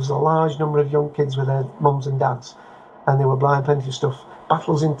see. There was a large number of young kids with their mums and dads, and they were buying plenty of stuff.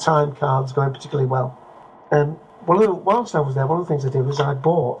 Battles in Time cards going particularly well. Whilst I was there, one of the things I did was I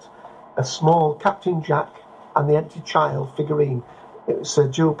bought a small Captain Jack and the Empty Child figurine. It was a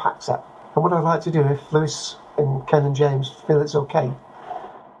dual pack set. And what I'd like to do, if Lewis and Ken and James feel it's okay,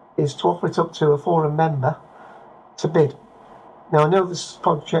 is to offer it up to a forum member to bid. Now, I know this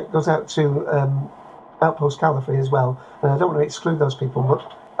project goes out to Outpost Gallifrey as well, and I don't want to exclude those people, but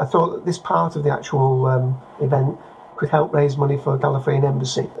I thought that this part of the actual event could help raise money for Gallifreyan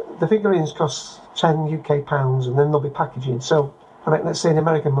Embassy. The figurines cost £10 UK, and then there'll be packaging. So, I reckon, let's say in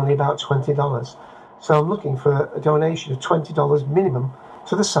American money, about $20. So I'm looking for a donation of $20 minimum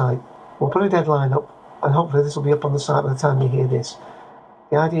to the site. We'll put a deadline up, and hopefully this will be up on the site by the time you hear this.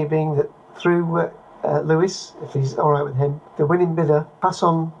 The idea being that through Lewis, if he's all right with him, the winning bidder pass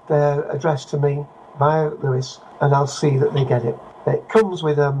on their address to me via Lewis, and I'll see that they get it. It comes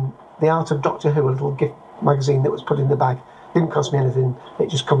with The Art of Doctor Who, a little gift magazine that was put in the bag. Didn't cost me anything, it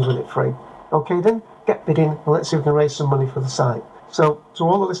just comes with it free. Okay then, get bidding, and let's see if we can raise some money for the site. So, to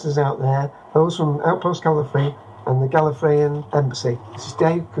all the listeners out there, those from Outpost Gallifrey and the Gallifreyan Embassy, this is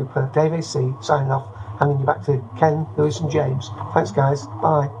Dave Cooper, Dave AC, signing off, handing you back to Ken, Lewis and James. Thanks guys,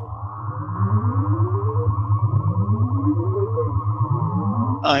 bye.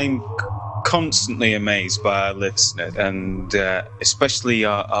 I'm constantly amazed by our listeners, and especially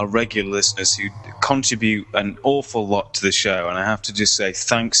our regular listeners who contribute an awful lot to the show. And I have to just say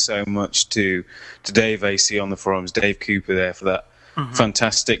thanks so much to Dave AC on the forums, Dave Cooper there, for that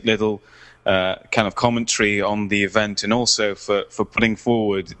fantastic little kind of commentary on the event, and also for putting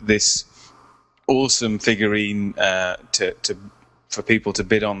forward this awesome figurine for people to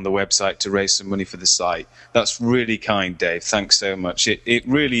bid on the website to raise some money for the site. That's really kind, Dave. Thanks so much. It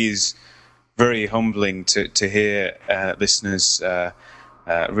really is very humbling to hear listeners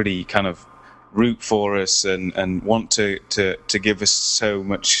really kind of root for us and want to give us so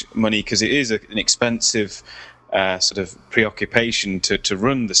much money, because it is an expensive sort of preoccupation to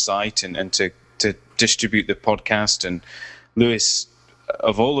run the site and to distribute the podcast. And Lewis,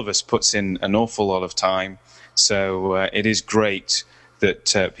 of all of us, puts in an awful lot of time. So it is great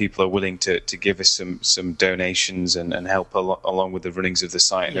that people are willing to give us some donations and help along with the runnings of the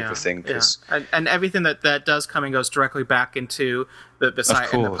site and everything. And everything that does come and goes directly back into the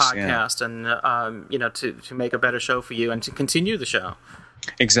site and the podcast, and to make a better show for you and to continue the show.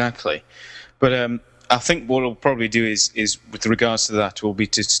 Exactly. But I think what we'll probably do is with regards to that will be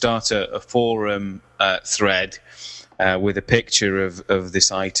to start a forum thread with a picture of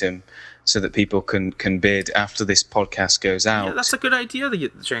this item, so that people can bid after this podcast goes out. Yeah, that's a good idea,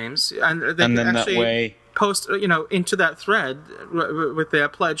 James. And then actually that way post, into that thread with their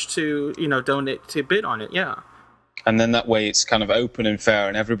pledge to, donate, to bid on it. Yeah. And then that way it's kind of open and fair,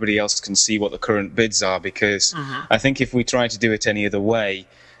 and everybody else can see what the current bids are. Because I think if we try to do it any other way,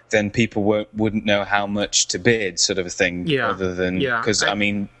 then people wouldn't know how much to bid, sort of a thing. Yeah. Other than because I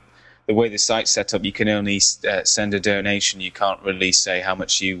mean, the way the site's set up, you can only send a donation. You can't really say how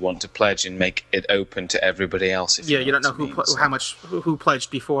much you want to pledge and make it open to everybody else. If you don't know who pledged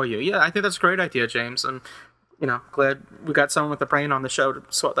before you. Yeah, I think that's a great idea, James, and glad we got someone with a brain on the show to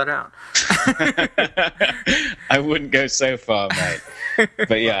sort that out. I wouldn't go so far, mate.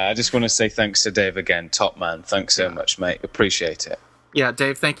 But yeah, I just want to say thanks to Dave again, top man. Thanks so much, mate. Appreciate it. Yeah,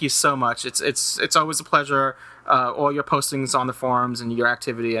 Dave, thank you so much. It's always a pleasure. All your postings on the forums and your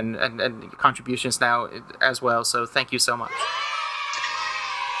activity and contributions now as well. So thank you so much.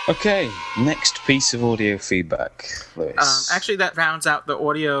 Okay, next piece of audio feedback, Lewis. Actually, that rounds out the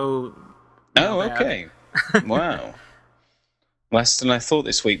audio. Oh, okay. Wow. Less than I thought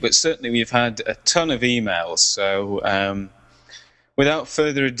this week, but certainly we've had a ton of emails. So without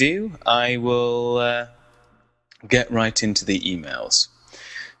further ado, I will get right into the emails.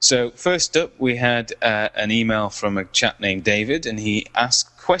 So first up, we had an email from a chap named David, and he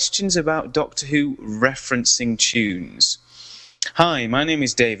asked questions about Doctor Who referencing tunes. Hi, my name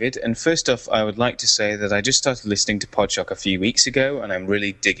is David, and first off, I would like to say that I just started listening to Podshock a few weeks ago, and I'm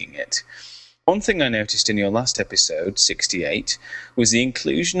really digging it. One thing I noticed in your last episode, 68, was the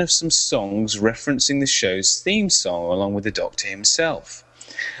inclusion of some songs referencing the show's theme song along with the Doctor himself.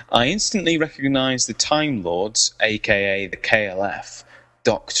 I instantly recognised the Time Lords, aka the KLF,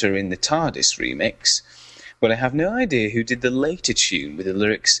 Doctor in the TARDIS remix, but I have no idea who did the later tune with the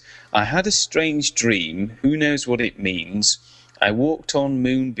lyrics, I had a strange dream, who knows what it means, I walked on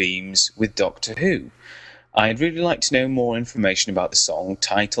moonbeams with Doctor Who. I'd really like to know more information about the song,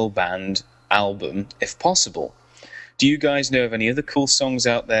 title, band, album, if possible. Do you guys know of any other cool songs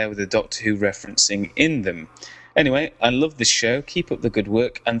out there with the Doctor Who referencing in them? Anyway, I love the show, keep up the good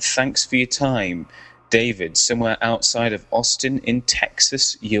work, and thanks for your time. David, somewhere outside of Austin in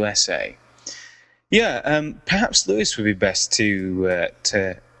Texas, USA. Yeah, perhaps Lewis would be best to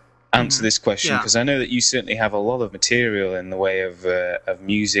answer this question, because I know that you certainly have a lot of material in the way of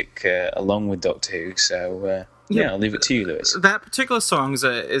music along with Doctor Who, so I'll leave it to you, Lewis. That particular song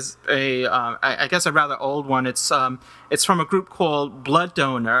is I guess a rather old one. It's from a group called Blood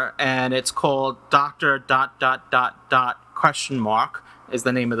Donor, and it's called Doctor ... is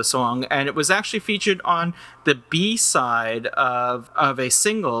the name of the song, and it was actually featured on the B-side of a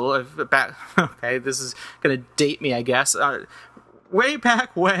single okay, this is going to date me, I guess. Way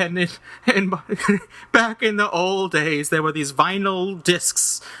back when, back in the old days, there were these vinyl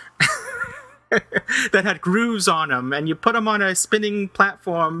discs that had grooves on them, and you put them on a spinning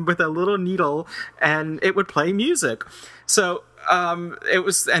platform with a little needle, and it would play music. So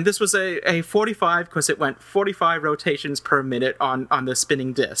this was a 45, because it went 45 rotations per minute on the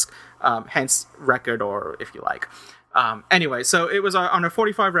spinning disc, hence record, or if you like. Anyway, so it was on a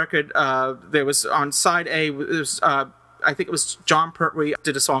 45 record. There was on side A, it was, I think it was John Pertwee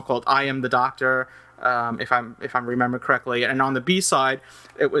did a song called "I Am the Doctor," if I'm remembering correctly, and on the B side,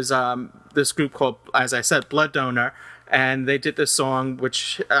 it was this group called, as I said, Blood Donor. And they did this song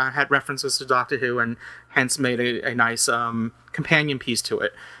which had references to Doctor Who, and hence made a nice companion piece to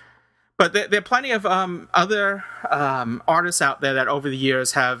it. But there are plenty of other artists out there that over the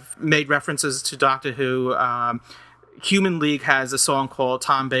years have made references to Doctor Who. Human League has a song called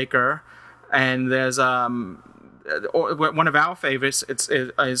Tom Baker, and there's one of our favorites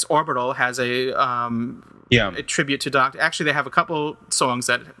is Orbital, has a tribute to Doctor. Actually, they have a couple songs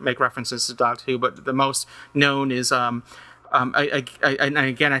that make references to Doctor Who, but the most known is and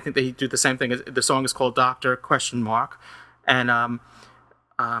again, I think they do the same thing. The song is called Doctor ? And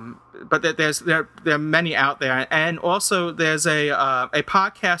but there are many out there, and also there's a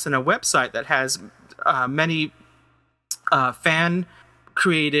podcast and a website that has many fan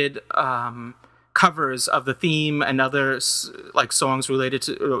created covers of the theme and other like songs related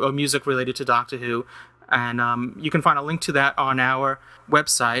to or music related to Doctor Who, and you can find a link to that on our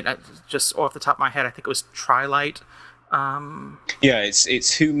website. Just off the top of my head, I think it was Trilight.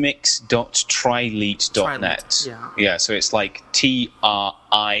 It's whomix.trilete.net. Yeah, so it's like TRILETE.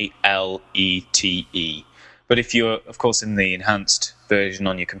 But if you're, of course, in the enhanced version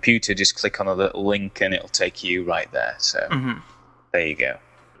on your computer, just click on a little link and it'll take you right there. So there you go.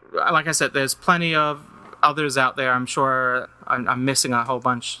 Like I said, there's plenty of others out there. I'm sure I'm missing a whole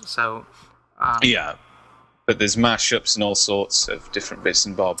bunch. So but there's mashups and all sorts of different bits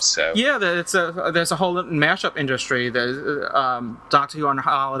and bobs. So there's a whole mashup industry. There's Doctor Who on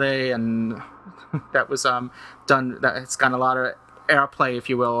Holiday, and that was done. It's got a lot of airplay, if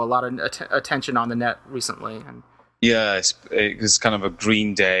you will, a lot of attention on the net recently. And it was kind of a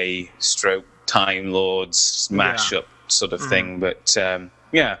Green Day stroke Time Lords mashup sort of thing. But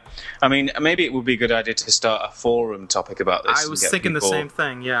Yeah. I mean, maybe it would be a good idea to start a forum topic about this. I was thinking the same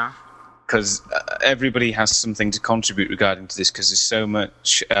thing, yeah. Because everybody has something to contribute regarding to this, because there's so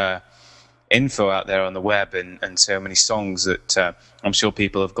much info out there on the web and so many songs that I'm sure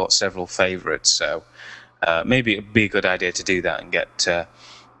people have got several favourites. So maybe it would be a good idea to do that and get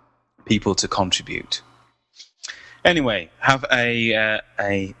people to contribute. Anyway, have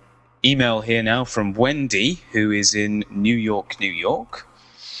a email here now from Wendy, who is in New York, New York.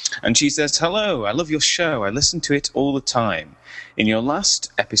 And she says, "Hello, I love your show. I listen to it all the time. In your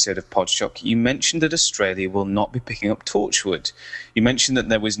last episode of Podshock, you mentioned that Australia will not be picking up Torchwood. You mentioned that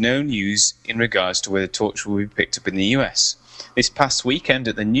there was no news in regards to whether Torchwood will be picked up in the US. This past weekend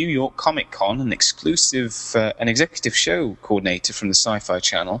at the New York Comic Con, an executive show coordinator from the Sci-Fi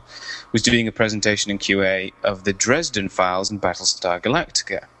Channel was doing a presentation in QA of the Dresden Files and Battlestar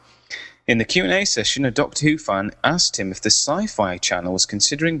Galactica. In the Q&A session, a Doctor Who fan asked him if the Sci-Fi Channel was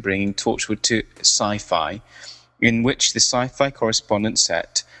considering bringing Torchwood to Sci-Fi, in which the Sci-Fi correspondent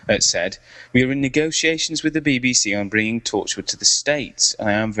said, "We are in negotiations with the BBC on bringing Torchwood to the States, and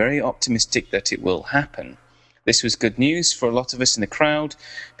I am very optimistic that it will happen." This was good news for a lot of us in the crowd,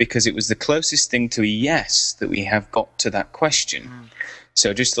 because it was the closest thing to a yes that we have got to that question.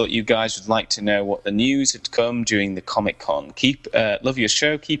 So just thought you guys would like to know what the news had come during the Comic-Con. Love your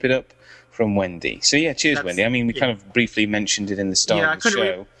show, keep it up. From Wendy. So yeah, cheers, Wendy. I mean, we kind of briefly mentioned it in the start of the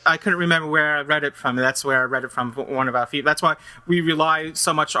show. I couldn't remember where I read it from. That's where I read it from one of our feed. That's why we rely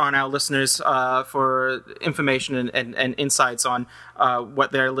so much on our listeners for information and insights on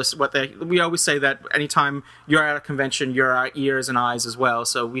what they're listening. We always say that anytime you're at a convention, you're our ears and eyes as well.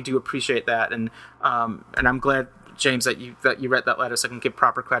 So we do appreciate that, and I'm glad, James, that you read that letter, so I can give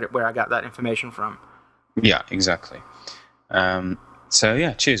proper credit where I got that information from. Yeah, exactly. So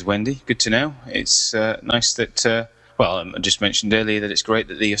yeah, cheers, Wendy. Good to know. It's nice that, I just mentioned earlier that it's great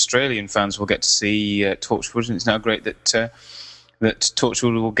that the Australian fans will get to see Torchwood, and it's now great that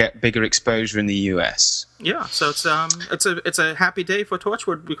Torchwood will get bigger exposure in the US. Yeah, so it's a happy day for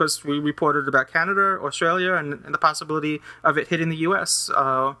Torchwood, because we reported about Canada, Australia, and the possibility of it hitting the US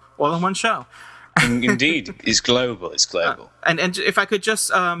all in one show. Indeed, it's global. It's global. And if I could just,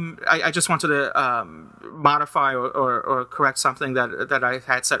 I just wanted to modify or correct something that I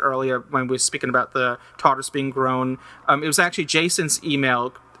had said earlier when we were speaking about the TARDIS being grown. It was actually Jason's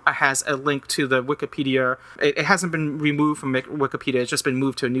email has a link to the Wikipedia. It hasn't been removed from Wikipedia. It's just been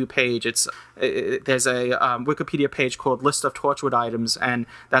moved to a new page. There's a Wikipedia page called List of Torchwood Items, and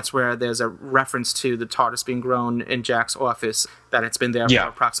that's where there's a reference to the TARDIS being grown in Jack's office, that it's been there for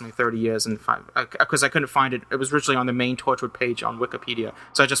approximately 30 years. And because I couldn't find it, it was originally on the main Torchwood page on Wikipedia.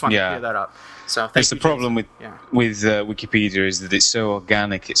 So I just wanted to clear that up. So that's the problem with Wikipedia, is that it's so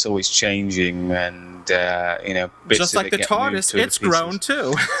organic. It's always changing, and bits just like the TARDIS, it's grown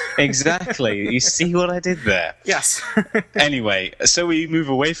too. Exactly. You see what I did there? Yes. Anyway, so we move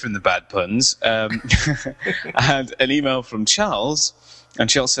away from the bad puns. I had an email from Charles, and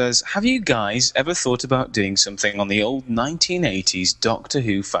Charles says, "Have you guys ever thought about doing something on the old 1980s Doctor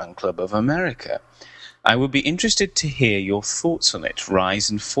Who Fan Club of America? I would be interested to hear your thoughts on it, rise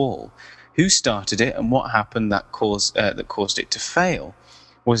and fall. Who started it, and what happened that caused it to fail?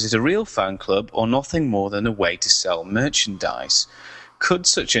 Was it a real fan club, or nothing more than a way to sell merchandise? Could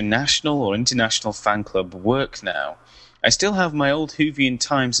such a national or international fan club work now? I still have my old Whovian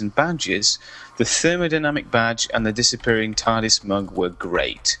Times and badges. The thermodynamic badge and the disappearing TARDIS mug were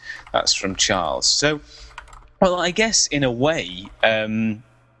great." That's from Charles. So, well, I guess in a way, I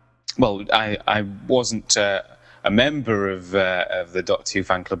wasn't a member of the Doctor Who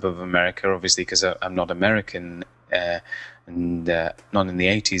Fan Club of America, obviously, because I'm not American, and not in the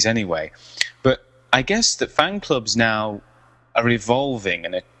 80s anyway. But I guess that fan clubs now are evolving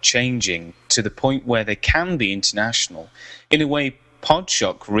and are changing to the point where they can be international. In a way,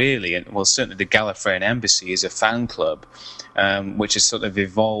 Podshock really, and well, certainly the Gallifreyan Embassy is a fan club, which has sort of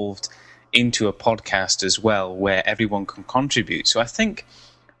evolved into a podcast as well, where everyone can contribute. So I think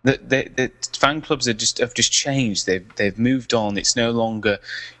that the fan clubs have just changed. They've moved on. It's no longer,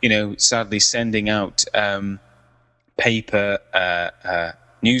 sadly sending out paper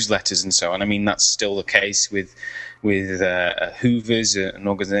newsletters and so on. I mean, that's still the case with Hoover's, an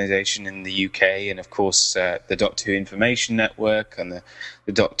organisation in the UK, and of course the Doctor Who Information Network and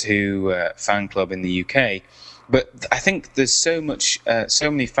the Doctor Who fan club in the UK. But I think there's so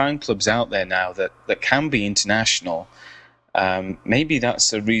many fan clubs out there now that can be international. Maybe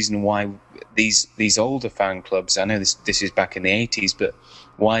that's a reason why these older fan clubs, I know this is back in the 80s, but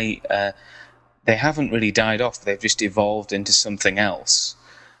why they haven't really died off. They've just evolved into something else.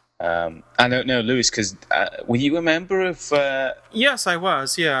 I don't know, Lewis, because were you a member of... Yes, I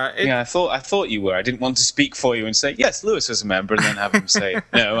was, yeah. I thought you were. I didn't want to speak for you and say, yes, Lewis was a member, and then have him say,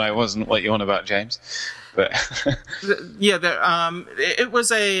 no, I wasn't. What you on about, James? But it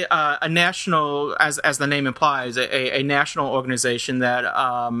was a national, as the name implies, a national organization that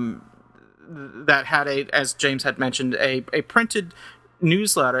that had as James had mentioned, a printed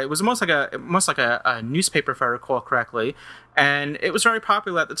newsletter. It was almost like a newspaper, if I recall correctly, and it was very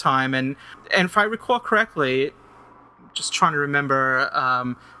popular at the time. And if I recall correctly, just trying to remember,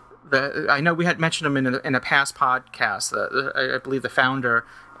 I know we had mentioned him in a past podcast. I believe the founder.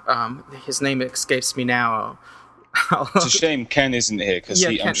 His name escapes me now. It's a shame Ken isn't here, because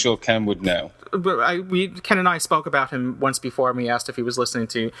I'm sure Ken would know. But Ken and I spoke about him once before, and we asked if he was listening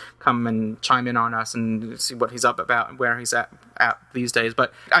to come and chime in on us and see what he's up about and where he's at these days.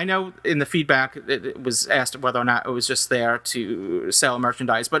 But I know in the feedback it was asked whether or not it was just there to sell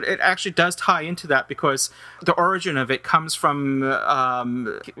merchandise, but it actually does tie into that, because the origin of it comes from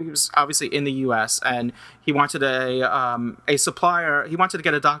he was obviously in the U.S. and he wanted a supplier. He wanted to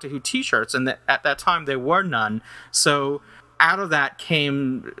get a Doctor Who T-shirts, and at that time there were none. So out of that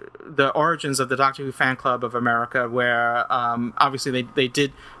came the origins of the Doctor Who Fan Club of America, where obviously they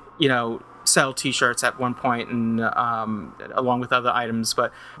did, sell T-shirts at one point, and along with other items.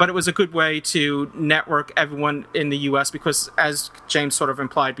 But it was a good way to network everyone in the U.S. because, as James sort of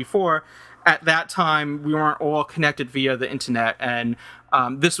implied before, at that time we weren't all connected via the internet, and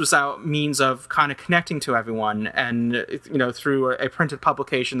this was our means of kind of connecting to everyone, and through a printed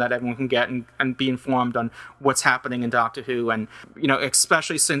publication that everyone can get and be informed on what's happening in Doctor Who. And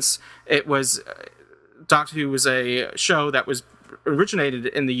especially since it was Doctor Who was a show that was originated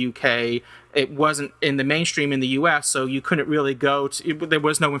in the UK, it wasn't in the mainstream in the US, so you couldn't really there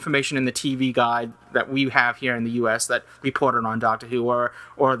was no information in the TV guide that we have here in the US that reported on Doctor Who,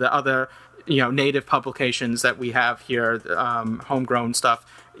 or the other native publications that we have here, homegrown stuff,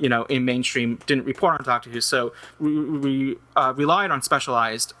 in mainstream didn't report on Doctor Who. So we relied on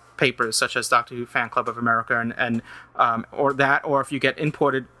specialized papers such as Doctor Who Fan Club of America or if you get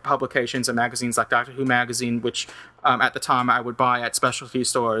imported publications and magazines like Doctor Who Magazine, which at the time I would buy at specialty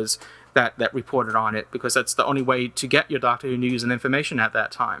stores that reported on it, because that's the only way to get your Doctor Who news and information at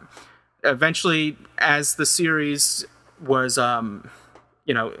that time. Eventually, as the series was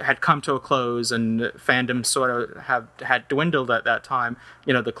had come to a close and fandom sort of had dwindled at that time,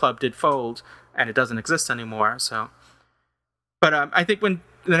 the club did fold and it doesn't exist anymore. So, but I think when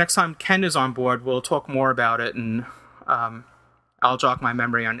the next time Ken is on board, we'll talk more about it, and I'll jog my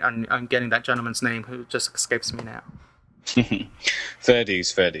memory on getting that gentleman's name who just escapes me now. Fair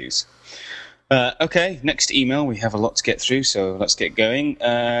dues. Okay, next email. We have a lot to get through, so let's get going.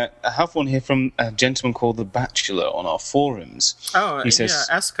 I have one here from a gentleman called The Bachelor on our forums. Oh, he says,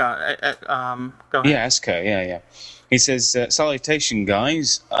 yeah, Eska. Go ahead. Yeah, Eska, yeah. He says, salutation,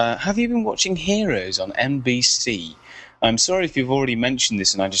 guys. Have you been watching Heroes on NBC? I'm sorry if you've already mentioned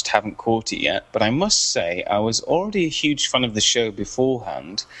this and I just haven't caught it yet, but I must say I was already a huge fan of the show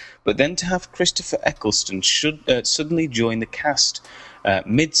beforehand, but then to have Christopher Eccleston suddenly join the cast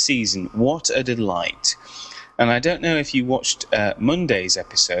mid-season, what a delight. And I don't know if you watched Monday's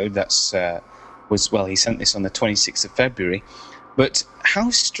episode, he sent this on the 26th of February, but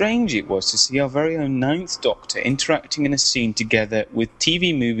how strange it was to see our very own Ninth Doctor interacting in a scene together with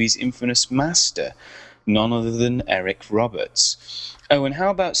TV movie's infamous master, none other than Eric Roberts. Oh, and how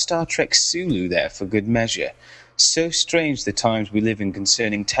about Star Trek Sulu there for good measure? So strange the times we live in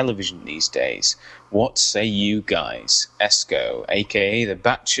concerning television these days. What say you guys? Esco, a.k.a. The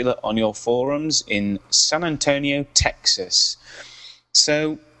Bachelor, on your forums in San Antonio, Texas.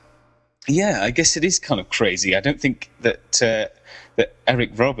 So, yeah, I guess it is kind of crazy. I don't think that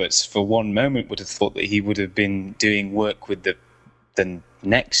Eric Roberts for one moment would have thought that he would have been doing work with the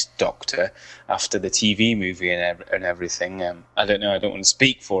next Doctor after the TV movie and everything. I don't know, I don't want to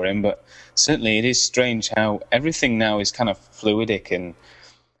speak for him, but certainly it is strange how everything now is kind of fluidic, and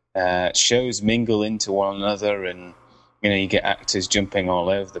shows mingle into one another, and you get actors jumping all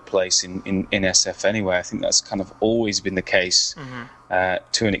over the place in SF anyway. I think that's kind of always been the case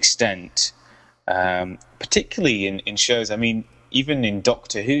to an extent, particularly in shows. I mean, even in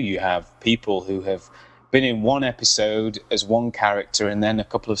Doctor Who you have people who have been in one episode as one character, and then a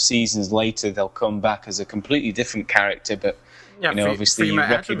couple of seasons later they'll come back as a completely different character, but obviously you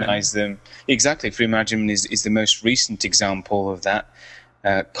recognise them. Exactly, Freema Agyeman is the most recent example of that.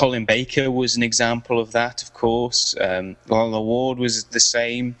 Colin Baker was an example of that, of course. Lala Ward was the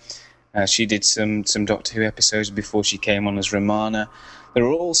same. She did some Doctor Who episodes before she came on as Romana. There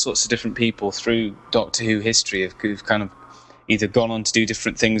are all sorts of different people through Doctor Who history who've kind of either gone on to do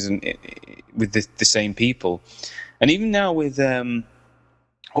different things with the same people. And even now with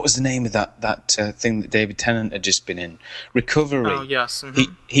what was the name of that thing that David Tennant had just been in? Recovery. Oh, yes.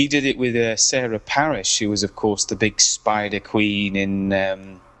 Mm-hmm. He did it with Sarah Parish, who was, of course, the big spider queen in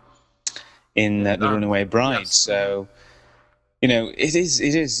The Runaway Bride. Yes. So, it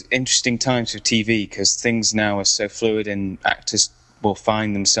is interesting times for TV because things now are so fluid, and actors will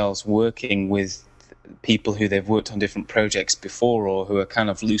find themselves working with people who they've worked on different projects before, or who are kind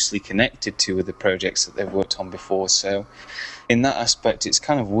of loosely connected to other projects that they've worked on before. So in that aspect, it's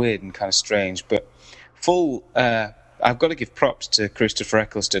kind of weird and kind of strange. But I've got to give props to Christopher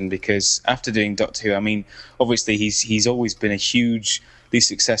Eccleston, because after doing Doctor Who, I mean, obviously he's always been a hugely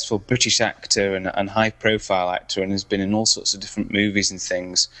successful British actor and high-profile actor, and has been in all sorts of different movies and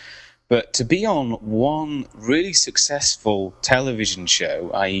things. But to be on one really successful television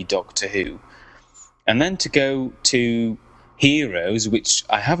show, i.e. Doctor Who, and then to go to Heroes, which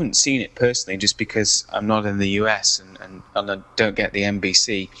I haven't seen it personally just because I'm not in the US and I don't get the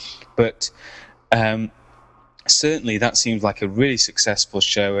NBC, but certainly that seems like a really successful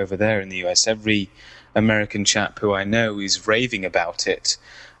show over there in the US. Every American chap who I know is raving about it.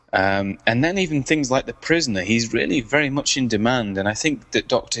 And then even things like The Prisoner, he's really very much in demand, and I think that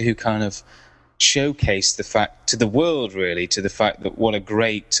Doctor Who kind of showcased the fact to the world, really, to the fact that what a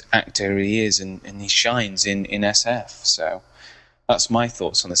great actor he is, and he shines in SF. So that's my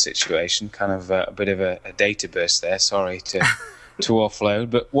thoughts on the situation. Kind of a bit of a data burst there, sorry to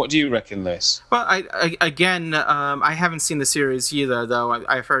offload, but what do you reckon, Lewis? Well, I haven't seen the series either, though.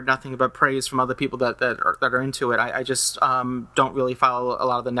 I've heard nothing but praise from other people that are into it. I just don't really follow a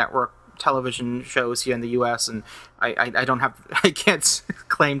lot of the network television shows here in the U.S., and I can't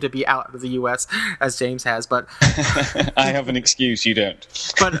claim to be out of the U.S. as James has, but I have an excuse. You don't.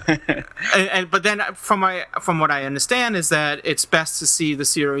 But then from what I understand is that it's best to see the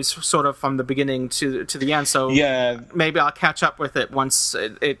series sort of from the beginning to the end. So yeah, maybe I'll catch up with it once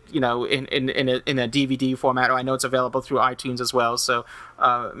it in a DVD format. Or I know it's available through iTunes as well. So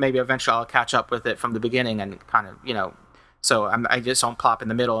maybe eventually I'll catch up with it from the beginning and kind of So I just don't plop in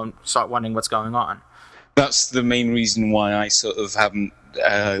the middle and start wondering what's going on. That's the main reason why I sort of haven't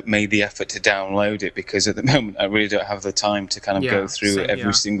made the effort to download it, because at the moment I really don't have the time to kind of go through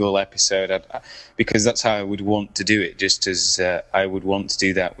every single episode, because that's how I would want to do it, just as I would want to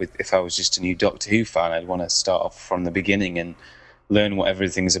do that if I was just a new Doctor Who fan. I'd want to start off from the beginning and learn what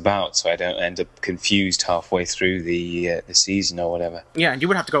everything's about, so I don't end up confused halfway through the season or whatever. Yeah, and you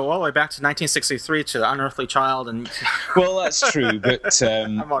would have to go all the way back to 1963 to The Unearthly Child, and well, that's true, but I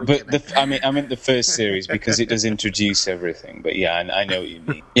meant the first series, because it does introduce everything. But yeah, I know what you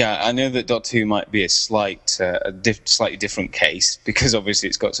mean. Yeah, I know that Doctor Who might be a slightly different case, because obviously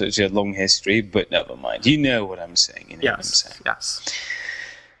it's got such a long history. But never mind. You know what I'm saying. Yes.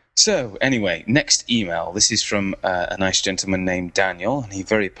 So, anyway, next email. This is from a nice gentleman named Daniel, and he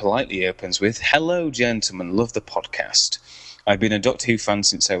very politely opens with, "Hello, gentlemen. Love the podcast. I've been a Doctor Who fan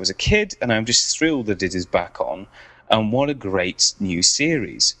since I was a kid, and I'm just thrilled that it is back on, and what a great new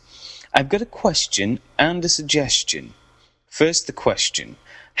series. I've got a question and a suggestion. First, the question.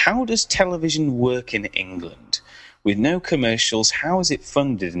 How does television work in England? With no commercials, how is it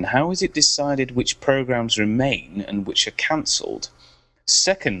funded, and how is it decided which programmes remain and which are cancelled?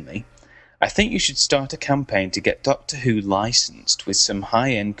 Secondly, I think you should start a campaign to get Doctor Who licensed with some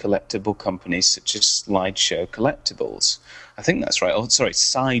high-end collectible companies such as Slideshow Collectibles. I think that's right. Oh, sorry,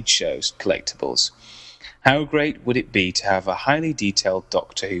 Sideshow Collectibles. How great would it be to have a highly detailed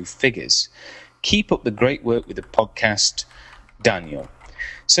Doctor Who figures? Keep up the great work with the podcast, Daniel."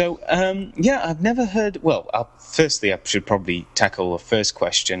 So, I've never heard... Well, firstly, I should probably tackle the first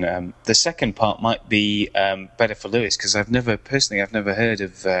question. The second part might be better for Lewis, because I've never heard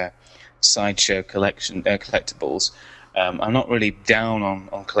of Sideshow collectibles. I'm not really down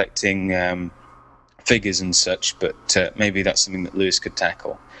on collecting figures and such, but maybe that's something that Lewis could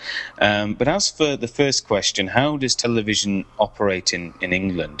tackle. But as for the first question, how does television operate in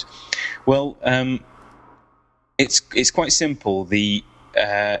England? Well, it's quite simple. The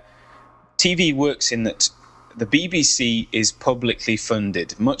TV works in that the BBC is publicly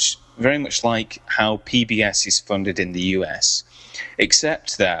funded, very much like how PBS is funded in the US,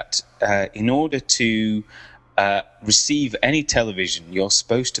 except that in order to receive any television, you're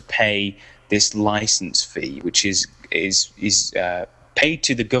supposed to pay this license fee, which is paid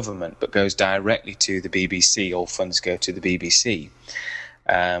to the government but goes directly to the BBC. All funds go to the BBC.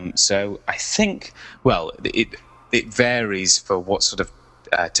 So I think, well, it varies for what sort of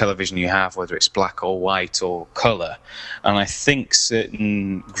television you have, whether it's black or white or colour. And I think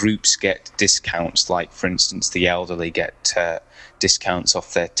certain groups get discounts, like, for instance, the elderly get discounts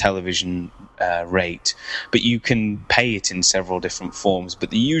off their television rate. But you can pay it in several different forms. But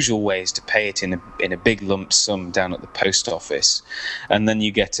the usual way is to pay it in a big lump sum down at the post office. And then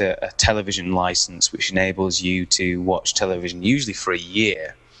you get a television license, which enables you to watch television usually for a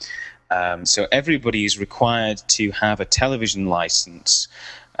year. So everybody is required to have a television license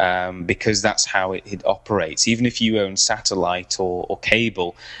because that's how it operates. Even if you own satellite or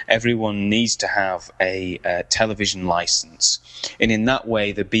cable, everyone needs to have a television license. And in that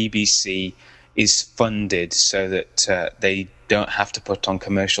way, the BBC is funded so that they don't have to put on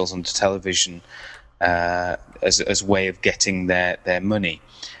commercials on television as a way of getting their money.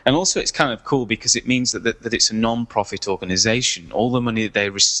 And also it's kind of cool because it means that it's a non-profit organisation. All the money that they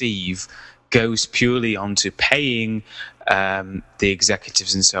receive goes purely onto paying the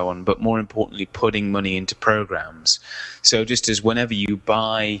executives and so on, but more importantly, putting money into programmes. So just as whenever you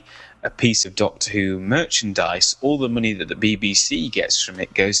buy a piece of Doctor Who merchandise, all the money that the BBC gets from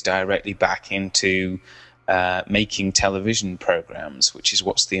it goes directly back into making television programmes, which is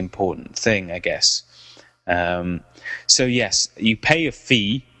what's the important thing, I guess. So yes, you pay a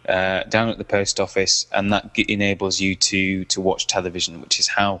fee down at the post office, and that enables you to watch television, which is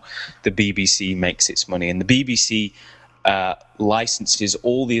how the BBC makes its money. And the BBC licenses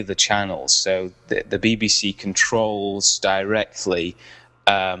all the other channels, so the BBC controls directly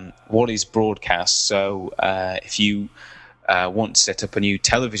what is broadcast. So if you want to set up a new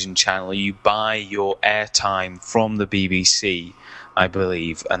television channel, you buy your airtime from the BBC, I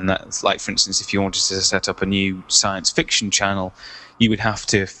believe. And that's like, for instance, if you wanted to set up a new science fiction channel, you would have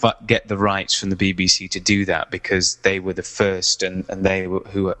to get the rights from the BBC to do that, because they were the first and they were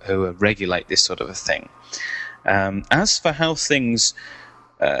who regulate this sort of a thing. As for how things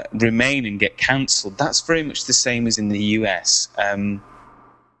remain and get cancelled, that's very much the same as in the US.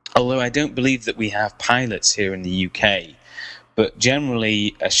 Although I don't believe that we have pilots here in the UK, but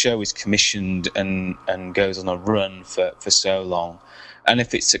generally a show is commissioned and goes on a run for so long, and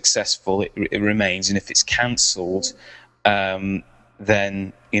if it's successful, it remains, and if it's cancelled,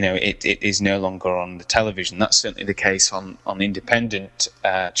 then it is no longer on the television. That's certainly the case on independent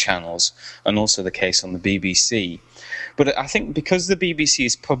channels, and also the case on the BBC. But I think because the BBC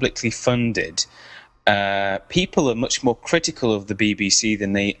is publicly funded, people are much more critical of the BBC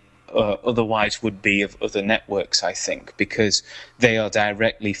than they otherwise would be of other networks, I think, because they are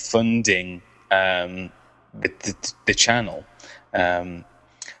directly funding the channel,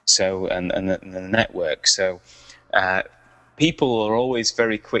 so and the network. So people are always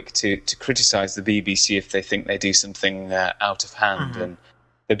very quick to criticise the BBC if they think they do something out of hand. Mm-hmm. And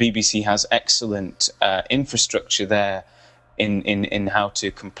the BBC has excellent infrastructure there in how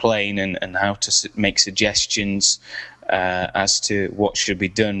to complain and how to make suggestions as to what should be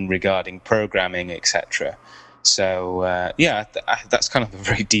done regarding programming, etc. So, that's kind of a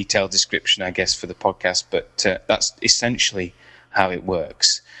very detailed description, I guess, for the podcast, but that's essentially how it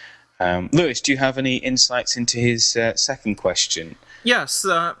works. Lewis, do you have any insights into his second question? Yes,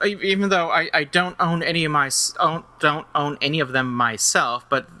 even though I don't own any of them myself,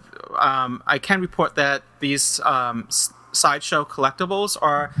 but I can report that these sideshow collectibles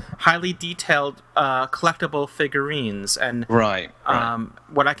are highly detailed collectible figurines, and right.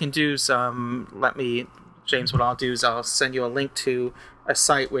 What I can do is James, what I'll do is I'll send you a link to a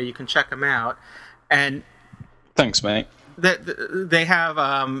site where you can check them out. And thanks, mate. They have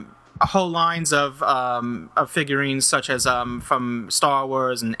whole lines of figurines, such as from Star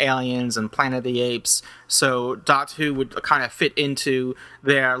Wars and Aliens and Planet of the Apes. So Doctor Who would kind of fit into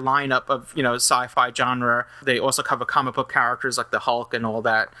their lineup of sci-fi genre. They also cover comic book characters like the Hulk and all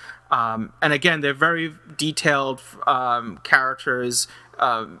that. And again, they're very detailed characters.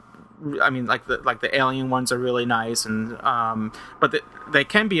 Like the alien ones are really nice, and but they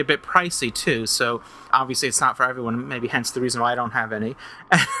can be a bit pricey too. So obviously, it's not for everyone. Maybe hence the reason why I don't have any.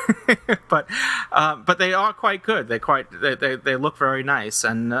 but they are quite good. They look very nice,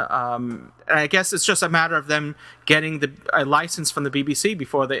 and I guess it's just a matter of them getting a license from the BBC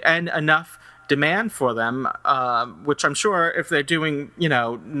before they and enough demand for them, which I'm sure if they're doing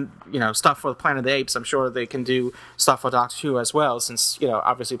stuff for Planet of the Apes, I'm sure they can do stuff for Doctor Who as well, since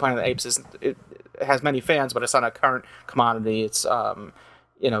obviously Planet of the Apes it has many fans, but it's not a current commodity. It's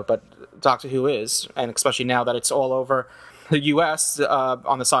but Doctor Who is, and especially now that it's all over the US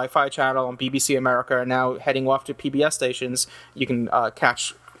on the Sci-Fi Channel, on BBC America, and now heading off to PBS stations, you can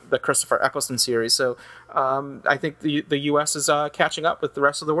catch the Christopher Eccleston series. So I think the US is catching up with the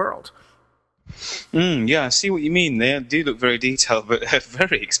rest of the world. Yeah, I see what you mean. They do look very detailed, but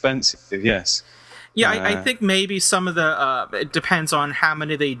very expensive, yes. Yeah, I think maybe some of the... it depends on how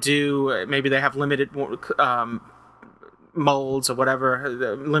many they do. Maybe they have limited molds or whatever,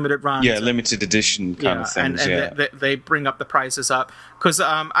 limited runs. Yeah, limited edition kind of things, and they bring up the prices up. Because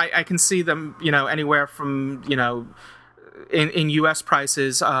I can see them, anywhere from, in U.S.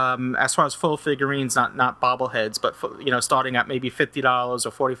 prices, as far as full figurines, not bobbleheads, but starting at maybe $50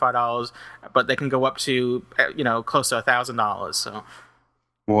 or $45, but they can go up to close to $1,000. So,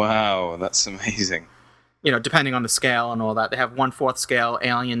 wow, that's amazing. Depending on the scale and all that, they have 1/4 scale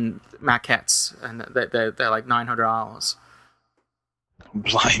alien maquettes, and they're like $900.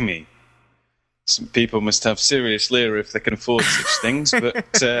 Blimey. Some people must have serious lira if they can afford such things,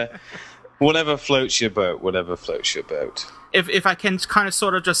 but whatever floats your boat, whatever floats your boat. If I can kind of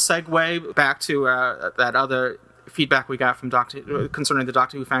sort of just segue back to that other feedback we got from concerning the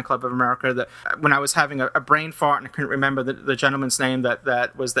Doctor Who Fan Club of America, that when I was having a brain fart and I couldn't remember the gentleman's name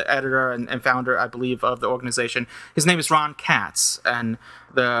that was the editor and founder, I believe, of the organization. His name is Ron Katz, and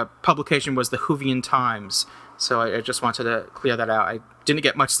the publication was the Whovian Times. So I just wanted to clear that out. I didn't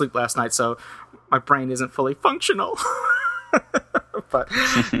get much sleep last night, so my brain isn't fully functional. But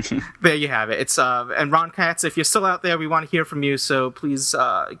there you have it. It's and Ron Katz, if you're still out there, we want to hear from you, so please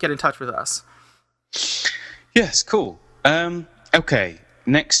get in touch with us. Yes, cool. Okay,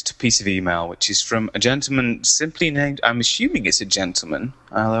 next piece of email, which is from a gentleman simply named, I'm assuming it's a gentleman,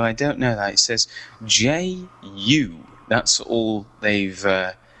 although I don't know that. It says J.U. That's all they've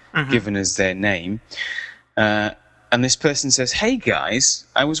given as their name. And this person says, hey guys,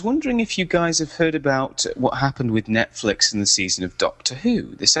 I was wondering if you guys have heard about what happened with Netflix in the season of Doctor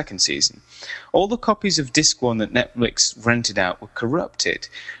Who, the second season. All the copies of Disc 1 that Netflix rented out were corrupted.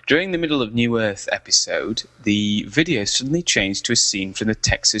 During the middle of New Earth episode, the video suddenly changed to a scene from the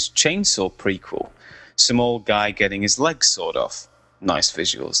Texas Chainsaw prequel. Some old guy getting his legs sawed off. Nice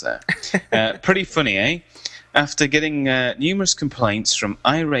visuals there. Pretty funny, eh? After getting numerous complaints from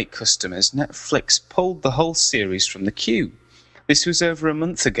irate customers, Netflix pulled the whole series from the queue. This was over a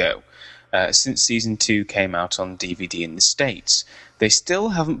month ago, since Season 2 came out on DVD in the States. They still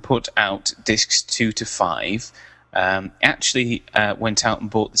haven't put out discs 2 to 5. Actually went out and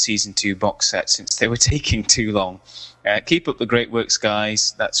bought the Season 2 box set since they were taking too long. Keep up the great works,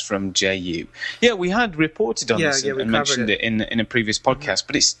 guys. That's from JU. Yeah, we had reported on this and mentioned it in a previous podcast,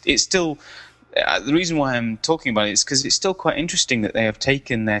 but it's still... the reason why I'm talking about it is because it's still quite interesting that they have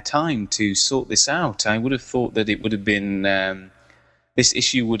taken their time to sort this out. I would have thought that it would have been this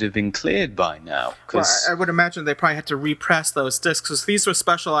issue would have been cleared by now. Well, I would imagine they probably had to repress those discs, because these were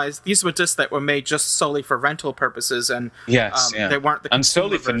specialized. These were discs that were made just solely for rental purposes, and they weren't the and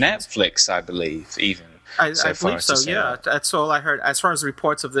solely for versions. Netflix, I believe, even. I believe so. Yeah, that's all I heard. As far as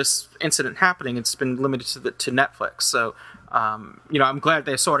reports of this incident happening, it's been limited to Netflix. So. I'm glad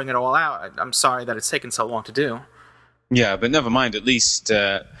they're sorting it all out. I'm sorry that it's taken so long to do. Yeah, but never mind. At least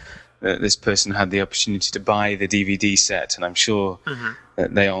this person had the opportunity to buy the DVD set, and I'm sure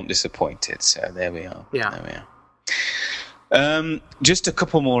that they aren't disappointed. So there we are. Yeah. There we are. Just a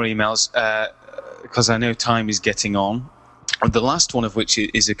couple more emails, because I know time is getting on. The last one of which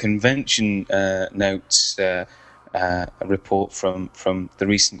is a convention notes a report from the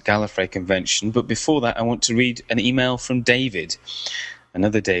recent Gallifrey convention. But before that, I want to read an email from David.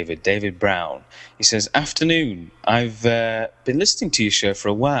 Another David Brown. He says, afternoon, I've been listening to your show for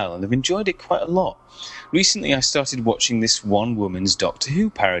a while and have enjoyed it quite a lot. Recently, I started watching this one woman's Doctor Who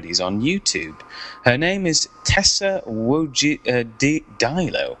parodies on YouTube. Her name is Tessa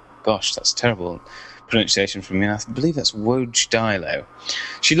Wojdylo. Gosh, that's terrible pronunciation from me. I believe that's Wojdylo.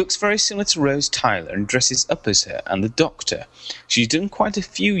 She looks very similar to Rose Tyler and dresses up as her and the Doctor. She's done quite a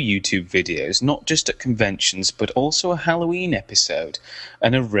few YouTube videos, not just at conventions, but also a Halloween episode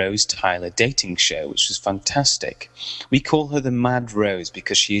and a Rose Tyler dating show, which was fantastic. We call her the Mad Rose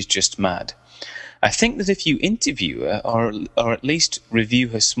because she is just mad. I think that if you interview her, or at least review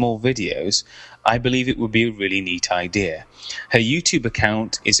her small videos, I believe it would be a really neat idea. Her YouTube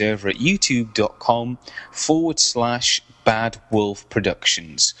account is over at youtube.com/Bad Wolf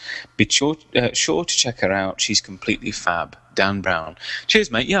Productions. Be sure to check her out. She's completely fab. Dan Brown.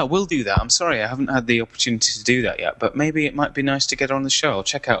 Cheers, mate. Yeah, we'll do that. I'm sorry I haven't had the opportunity to do that yet, but maybe it might be nice to get her on the show. I'll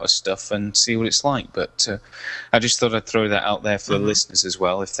check out her stuff and see what it's like. But I just thought I'd throw that out there for the listeners as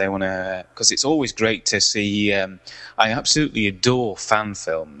well, if they want to, because it's always great to see. I absolutely adore fan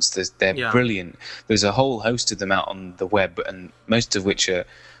films. They're brilliant. There's a whole host of them out on the web, and most of which are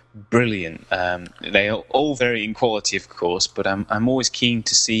brilliant. They are all varying quality, of course, but I'm always keen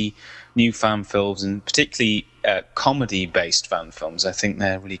to see new fan films, and particularly comedy-based fan films. I think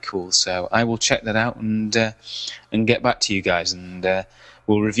they're really cool. So I will check that out and get back to you guys, and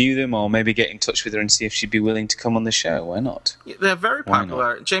we'll review them, or maybe get in touch with her and see if she'd be willing to come on the show. Why not? They're very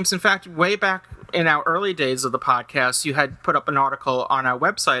popular. James, in fact, way back in our early days of the podcast, you had put up an article on our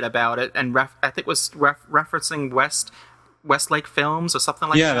website about it, and I think it was referencing Westlake Films or something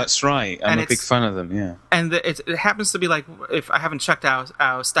like that. Yeah, that's right. I'm a big fan of them, yeah. And it happens to be like, if I haven't checked our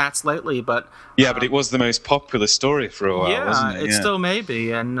stats lately, but... Yeah, but it was the most popular story for a while, wasn't it? It still may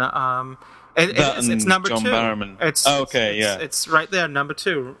be, and... it's number John 2. Barrowman. It's right there, number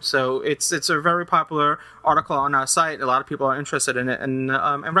 2. So it's a very popular article on our site. A lot of people are interested in it, and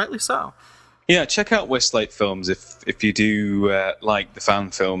rightly so. Yeah, check out Westlake Films if you do like the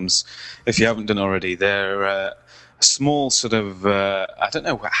fan films. If you haven't done already, they're a small sort of I don't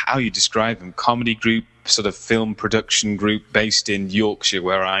know how you describe them, comedy group, sort of film production group based in Yorkshire,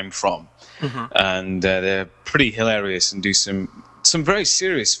 where I'm from, and they're pretty hilarious and do some very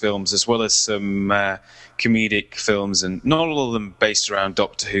serious films as well as some comedic films, and not all of them based around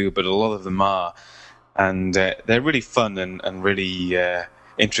Doctor Who, but a lot of them are, and they're really fun and really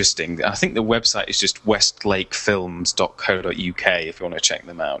interesting. I think the website is just westlakefilms.co.uk if you want to check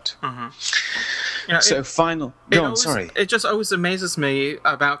them out. It just always amazes me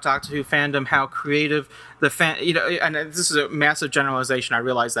about Doctor Who fandom how creative the and this is a massive generalization, I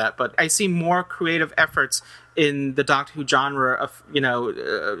realize that, but I see more creative efforts in the Doctor Who genre of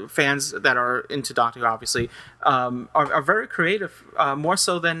fans that are into Doctor Who, obviously, are very creative, more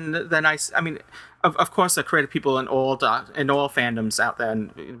so than I mean. Of course, there are creative people in all fandoms out there,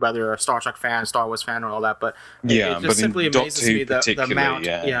 and whether you're a Star Trek fan, Star Wars fan, and all that. But it just simply amazes me the amount.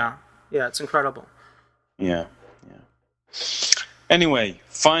 Yeah, it's incredible. Yeah. Anyway,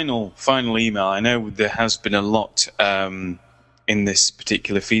 final email. I know there has been a lot in this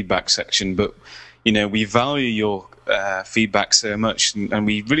particular feedback section, but we value your feedback so much, and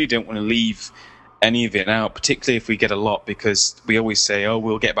we really don't want to leave any of it out, particularly if we get a lot, because we always say,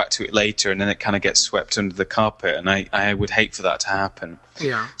 we'll get back to it later, and then it kind of gets swept under the carpet, and I would hate for that to happen.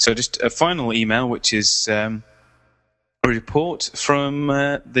 Yeah. So just a final email, which is a report from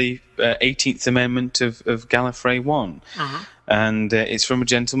the 18th Amendment of Gallifrey 1, and it's from a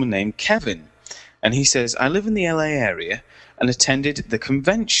gentleman named Kevin, and he says, I live in the LA area and attended the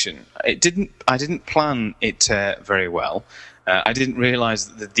convention. I didn't plan it very well. I didn't realise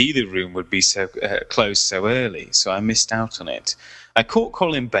that the dealer room would be so closed so early, so I missed out on it. I caught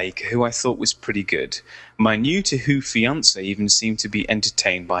Colin Baker, who I thought was pretty good. My new to Who fiancé even seemed to be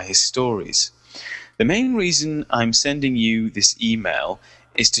entertained by his stories. The main reason I'm sending you this email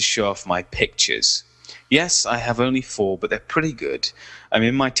is to show off my pictures. Yes, I have only 4, but they're pretty good. I'm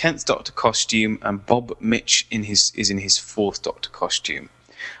in my 10th Doctor costume, and Bob Mitch is in his 4th Doctor costume.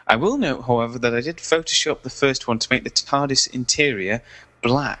 I will note, however, that I did Photoshop the first one to make the TARDIS interior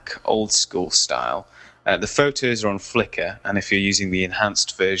black, old school style. The photos are on Flickr, and if you're using the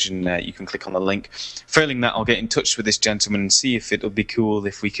enhanced version, you can click on the link. Failing that, I'll get in touch with this gentleman and see if it would be cool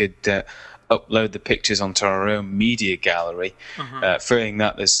if we could upload the pictures onto our own media gallery. Failing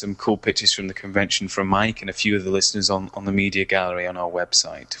that, there's some cool pictures from the convention from Mike and a few of the listeners on the media gallery on our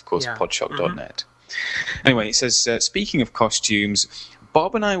website, of course, podshock.net. Anyway, it says, speaking of costumes,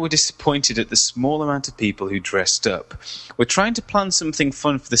 Bob and I were disappointed at the small amount of people who dressed up. We're trying to plan something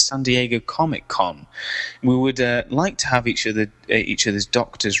fun for the San Diego Comic Con. We would like to have each other's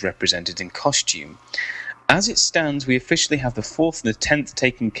doctors represented in costume. As it stands, we officially have the 4th and the 10th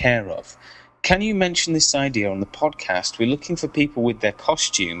taken care of. Can you mention this idea on the podcast? We're looking for people with their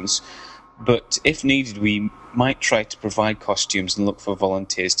costumes, but if needed, we might try to provide costumes and look for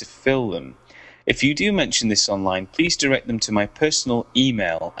volunteers to fill them. If you do mention this online, please direct them to my personal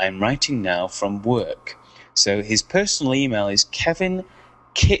email I'm writing now from work. So his personal email is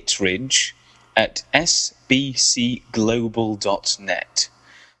kevinkittredge@sbcglobal.net.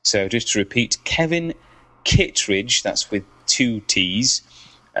 So just to repeat, Kevin Kittredge, that's with 2 T's,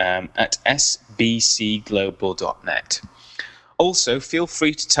 at sbcglobal.net. Also, feel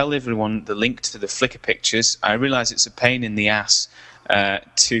free to tell everyone the link to the Flickr pictures. I realise it's a pain in the ass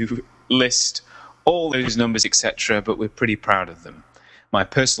to list all those numbers, etc., but we're pretty proud of them. My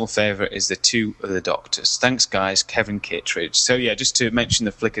personal favourite is the 2 of the Doctors. Thanks, guys. Kevin Kittredge. So, yeah, just to mention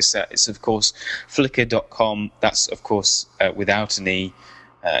the Flickr set, it's, of course, flickr.com. That's, of course, without an E,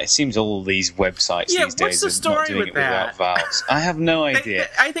 It seems all these websites these days are not doing it without vowels. I have no idea.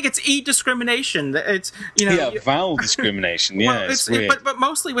 I think it's E discrimination. It's vowel discrimination. Yeah, it's weird. But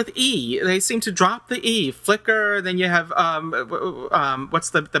mostly with E, they seem to drop the E. Flickr. Then you have what's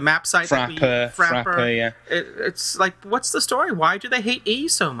the map site? Frapper. Yeah. It's like, what's the story? Why do they hate E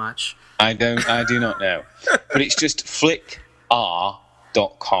so much? I do not know. But it's just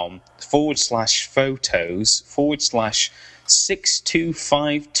flickr.com/photos/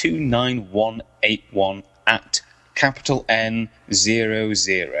 625299181 at capital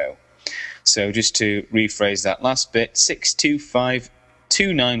N00. So just to rephrase that last bit,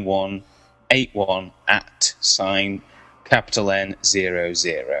 625299181 at sign capital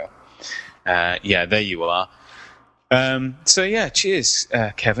N00. Yeah, there you are. So yeah, cheers,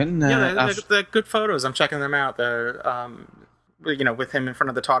 Kevin. They're good photos. I'm checking them out. They're with him in front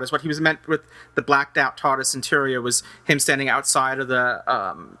of the TARDIS. What he was meant with the blacked out TARDIS interior was him standing outside of the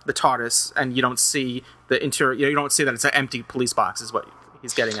TARDIS, and you don't see the interior. You don't see that it's an empty police box. Is what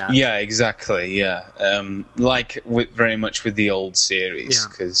he's getting at. Yeah, exactly. Yeah, very much with the old series,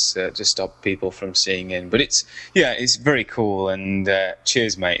 because to stop people from seeing in. But it's very cool. And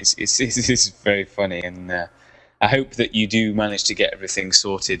cheers, mate. It's very funny, and I hope that you do manage to get everything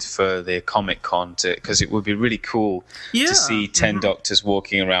sorted for the Comic-Con, because it would be really cool to see 10 Doctors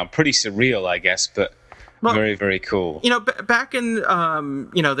walking around. Pretty surreal, I guess, but very, very cool. Back in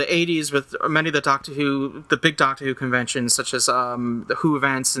the 80s, with many of the big Doctor Who conventions, such as the Who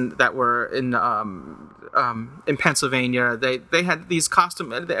events that were in Pennsylvania, they had these even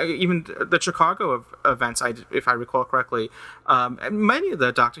the Chicago events, if I recall correctly. Many of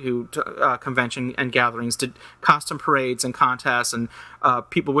the Doctor Who convention and gatherings did costume parades and contests, and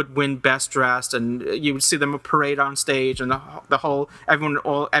people would win best dressed, and you would see them parade on stage, and the whole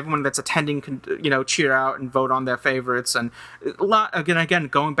everyone that's attending can cheer out and vote on their favorites. And a lot again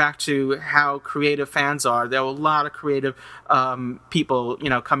going back to how creative fans are, there were a lot of creative people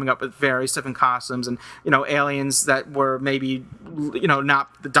coming up with various different costumes, and aliens that were maybe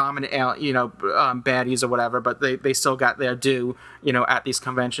not the dominant baddies or whatever, but they still got their due at these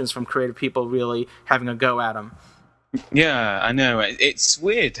conventions from creative people really having a go at them. Yeah, I know. It's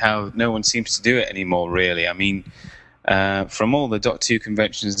weird how no one seems to do it anymore, really. I mean, from all the Doctor Who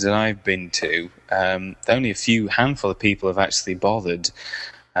conventions that I've been to, only a handful of people have actually bothered.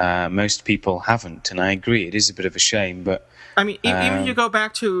 Most people haven't, and I agree, it is a bit of a shame, but I mean, even if you go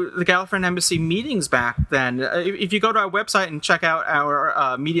back to the Gallifreyan Embassy meetings back then, if you go to our website and check out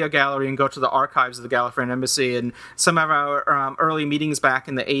our media gallery and go to the archives of the Gallifreyan Embassy and some of our early meetings back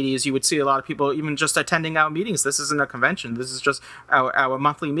in the 80s, you would see a lot of people even just attending our meetings. This isn't a convention. This is just our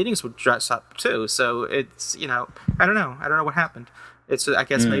monthly meetings would dress up too. So it's, I don't know. I don't know what happened. It's, I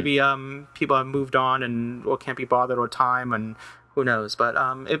guess maybe people have moved on or can't be bothered, or time, and who knows? But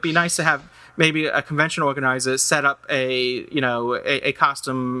it'd be nice to have maybe a convention organizer set up a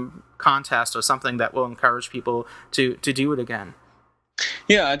costume contest or something that will encourage people to do it again.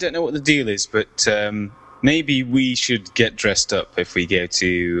 Yeah, I don't know what the deal is, but maybe we should get dressed up if we go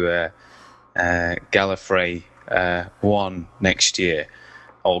to Gallifrey 1 next year,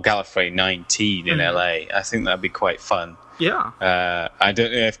 or Gallifrey 19 in LA. I think that'd be quite fun. Yeah. I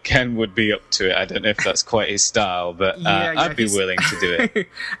don't know if Ken would be up to it. I don't know if that's quite his style, but I'd be willing to do it.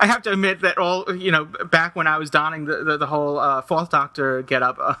 I have to admit that back when I was donning the whole Fourth Doctor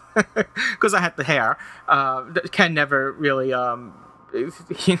get-up, because I had the hair, Ken never really...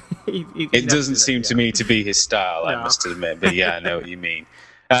 it doesn't seem to me to be his style, I must admit, but yeah, I know what you mean.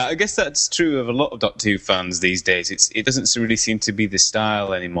 I guess that's true of a lot of Doctor Who fans these days. It doesn't really seem to be the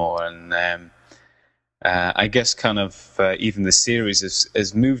style anymore, and... I guess kind of even the series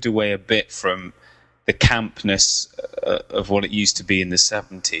has moved away a bit from the campness of what it used to be in the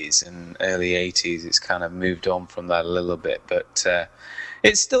 70s and early 80s. It's kind of moved on from that a little bit, but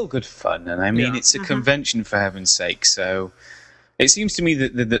it's still good fun. And I mean, it's a convention, for heaven's sake. So it seems to me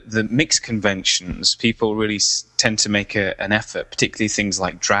that the mixed conventions, people really tend to make an effort, particularly things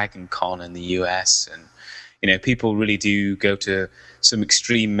like Dragon Con in the US, and people really do go to some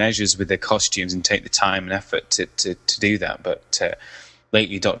extreme measures with their costumes and take the time and effort to do that. But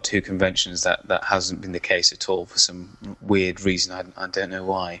lately, Doctor Who conventions, that hasn't been the case at all for some weird reason. I don't know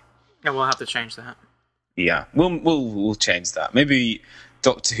why. Yeah, we'll have to change that. Yeah, we'll change that. Maybe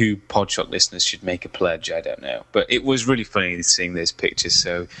Doctor Who Podshock listeners should make a pledge. I don't know, but it was really funny seeing those pictures.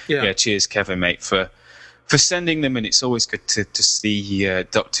 So yeah cheers, Kevin, mate, for sending them, and it's always good to see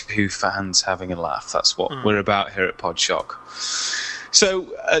Doctor Who fans having a laugh. That's what we're about here at Podshock.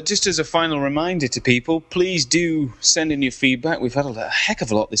 So, just as a final reminder to people, please do send in your feedback. We've had a heck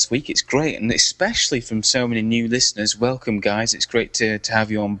of a lot this week. It's great, and especially from so many new listeners. Welcome, guys. It's great to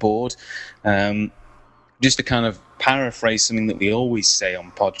have you on board. Just to kind of paraphrase something that we always say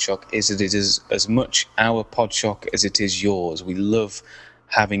on Podshock, is that it is as much our Podshock as it is yours. We love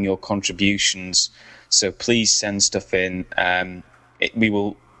having your contributions, so please send stuff in. We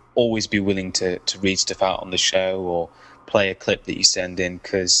will always be willing to read stuff out on the show or play a clip that you send in,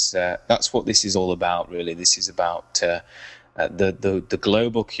 because that's what this is all about, really. This is about the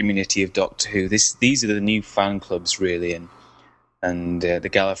global community of Doctor Who. These are the new fan clubs, really, and the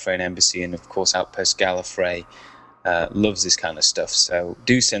Gallifreyan Embassy and, of course, Outpost Gallifrey loves this kind of stuff. So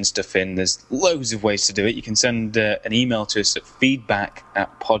do send stuff in. There's loads of ways to do it. You can send an email to us at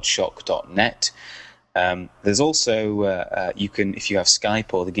feedback@podshock.net. There's also, you can, if you have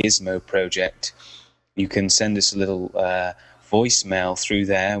Skype or the Gizmo project, you can send us a little voicemail through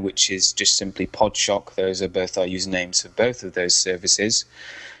there, which is just simply Podshock. Those are both our usernames for both of those services.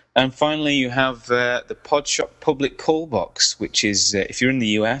 And finally, you have the Podshock public call box, which is, if you're in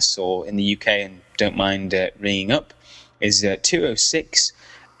the US or in the UK and don't mind ringing up, is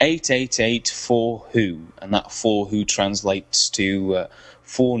 206-888-4WHO. And that 4WHO translates to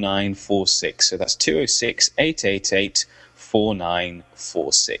 4946. So that's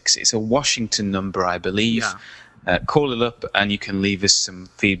 206-888-4946. It's a Washington number, I believe. Yeah. Call it up and you can leave us some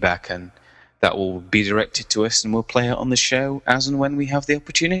feedback, and that will be directed to us, and we'll play it on the show as and when we have the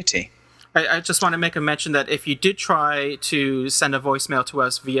opportunity. I just want to make a mention that if you did try to send a voicemail to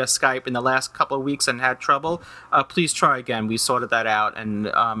us via Skype in the last couple of weeks and had trouble, please try again. We sorted that out, and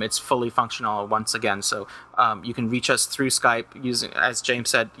it's fully functional once again. So you can reach us through Skype using, as James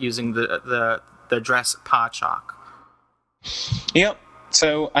said, using the address Podshock. Yep.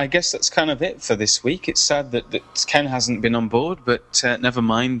 So I guess that's kind of it for this week. It's sad that Ken hasn't been on board, but never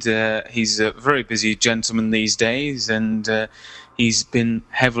mind. He's a very busy gentleman these days, and he's been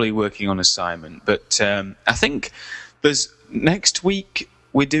heavily working on assignment. But I think there's next week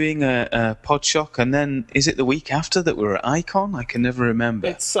we're doing a Podshock, and then is it the week after that we're at Icon? I can never remember.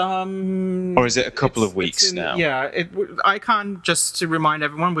 It's or is it a couple of weeks now? Yeah, Icon. Just to remind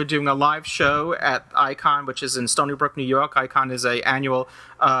everyone, we're doing a live show at Icon, which is in Stony Brook, New York. Icon is an annual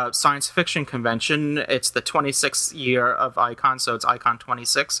science fiction convention. It's the 26th year of Icon, so it's Icon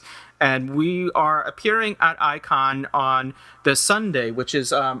 26. And we are appearing at Icon on the Sunday, which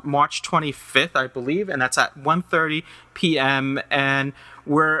is March 25th, I believe, and that's at 1:30 p.m. And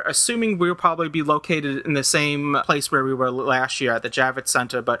we're assuming we'll probably be located in the same place where we were last year at the Javits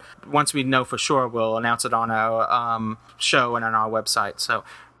Center, but once we know for sure, we'll announce it on our show and on our website. So,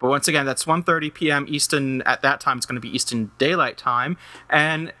 but once again, that's 1:30 p.m. Eastern. At that time, it's going to be Eastern Daylight Time,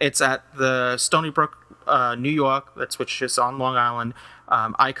 and it's at the Stony Brook, New York, which is on Long Island,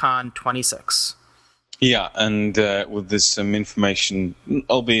 Icon 26. Yeah, and there's some information,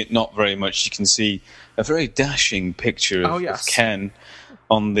 albeit not very much. You can see a very dashing picture of Ken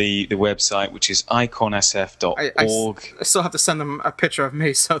on the website, which is iconsf.org. I still have to send them a picture of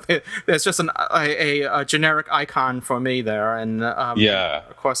me, so there's just a generic icon for me there, and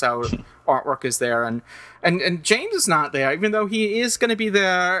of course our artwork is there, and James is not there, even though he is going to be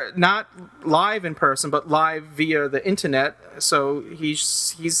there, not live in person, but live via the internet. So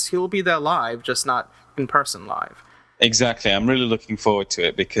he'll be there live, just not in person live. Exactly. I'm really looking forward to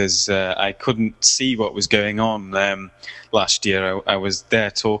it because I couldn't see what was going on last year. I was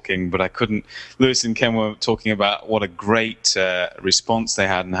there talking, but I couldn't. Lewis and Ken were talking about what a great response they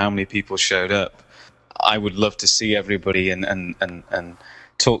had and how many people showed up. I would love to see everybody and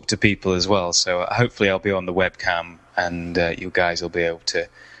talk to people as well. So hopefully I'll be on the webcam and you guys will be able to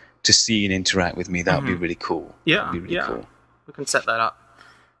see and interact with me. That would be really cool. Yeah, cool. We can set that up.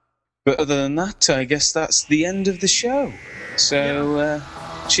 But other than that, I guess that's the end of the show. So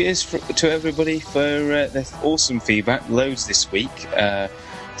cheers to everybody for their awesome feedback. Loads this week.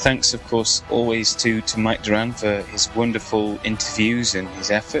 Thanks, of course, always to Mike Duran for his wonderful interviews and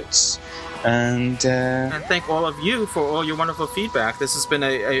his efforts. And thank all of you for all your wonderful feedback. This has been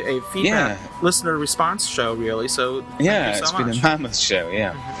a feedback listener response show, really. So thank you so much. Been a mammoth show,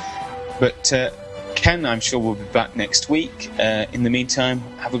 But Ken, I'm sure we'll be back next week. In the meantime,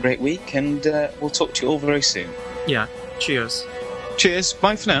 have a great week, and we'll talk to you all very soon. Yeah, cheers. Cheers,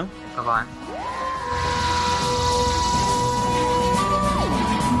 bye for now. Bye-bye.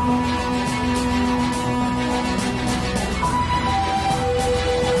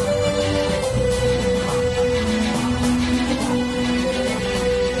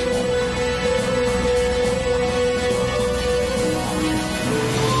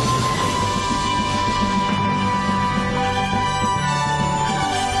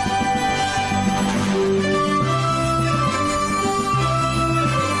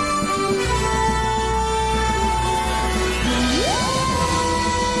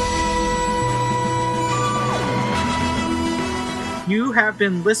 You have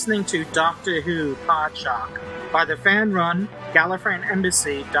been listening to Doctor Who Podshock by the fan-run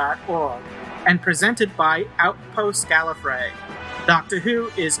GallifreyanEmbassy.org and presented by Outpost Gallifrey. Doctor Who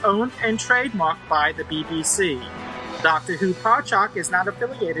is owned and trademarked by the BBC. Doctor Who Podshock is not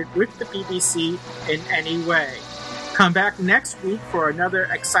affiliated with the BBC in any way. Come back next week for another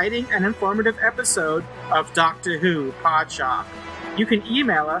exciting and informative episode of Doctor Who Podshock. You can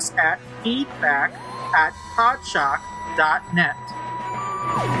email us at feedback@podshock.net.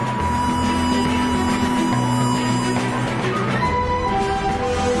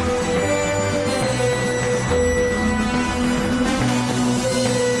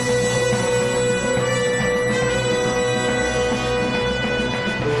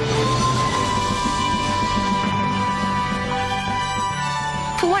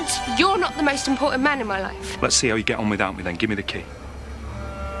 For once, you're not the most important man in my life. Let's see how you get on without me then. Give me the key.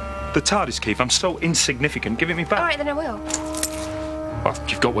 The TARDIS key. If I'm so insignificant, give it me back. All right, then I will. Well,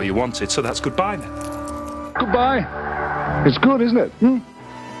 you've got what you wanted, so that's goodbye then. Goodbye. It's good, isn't it?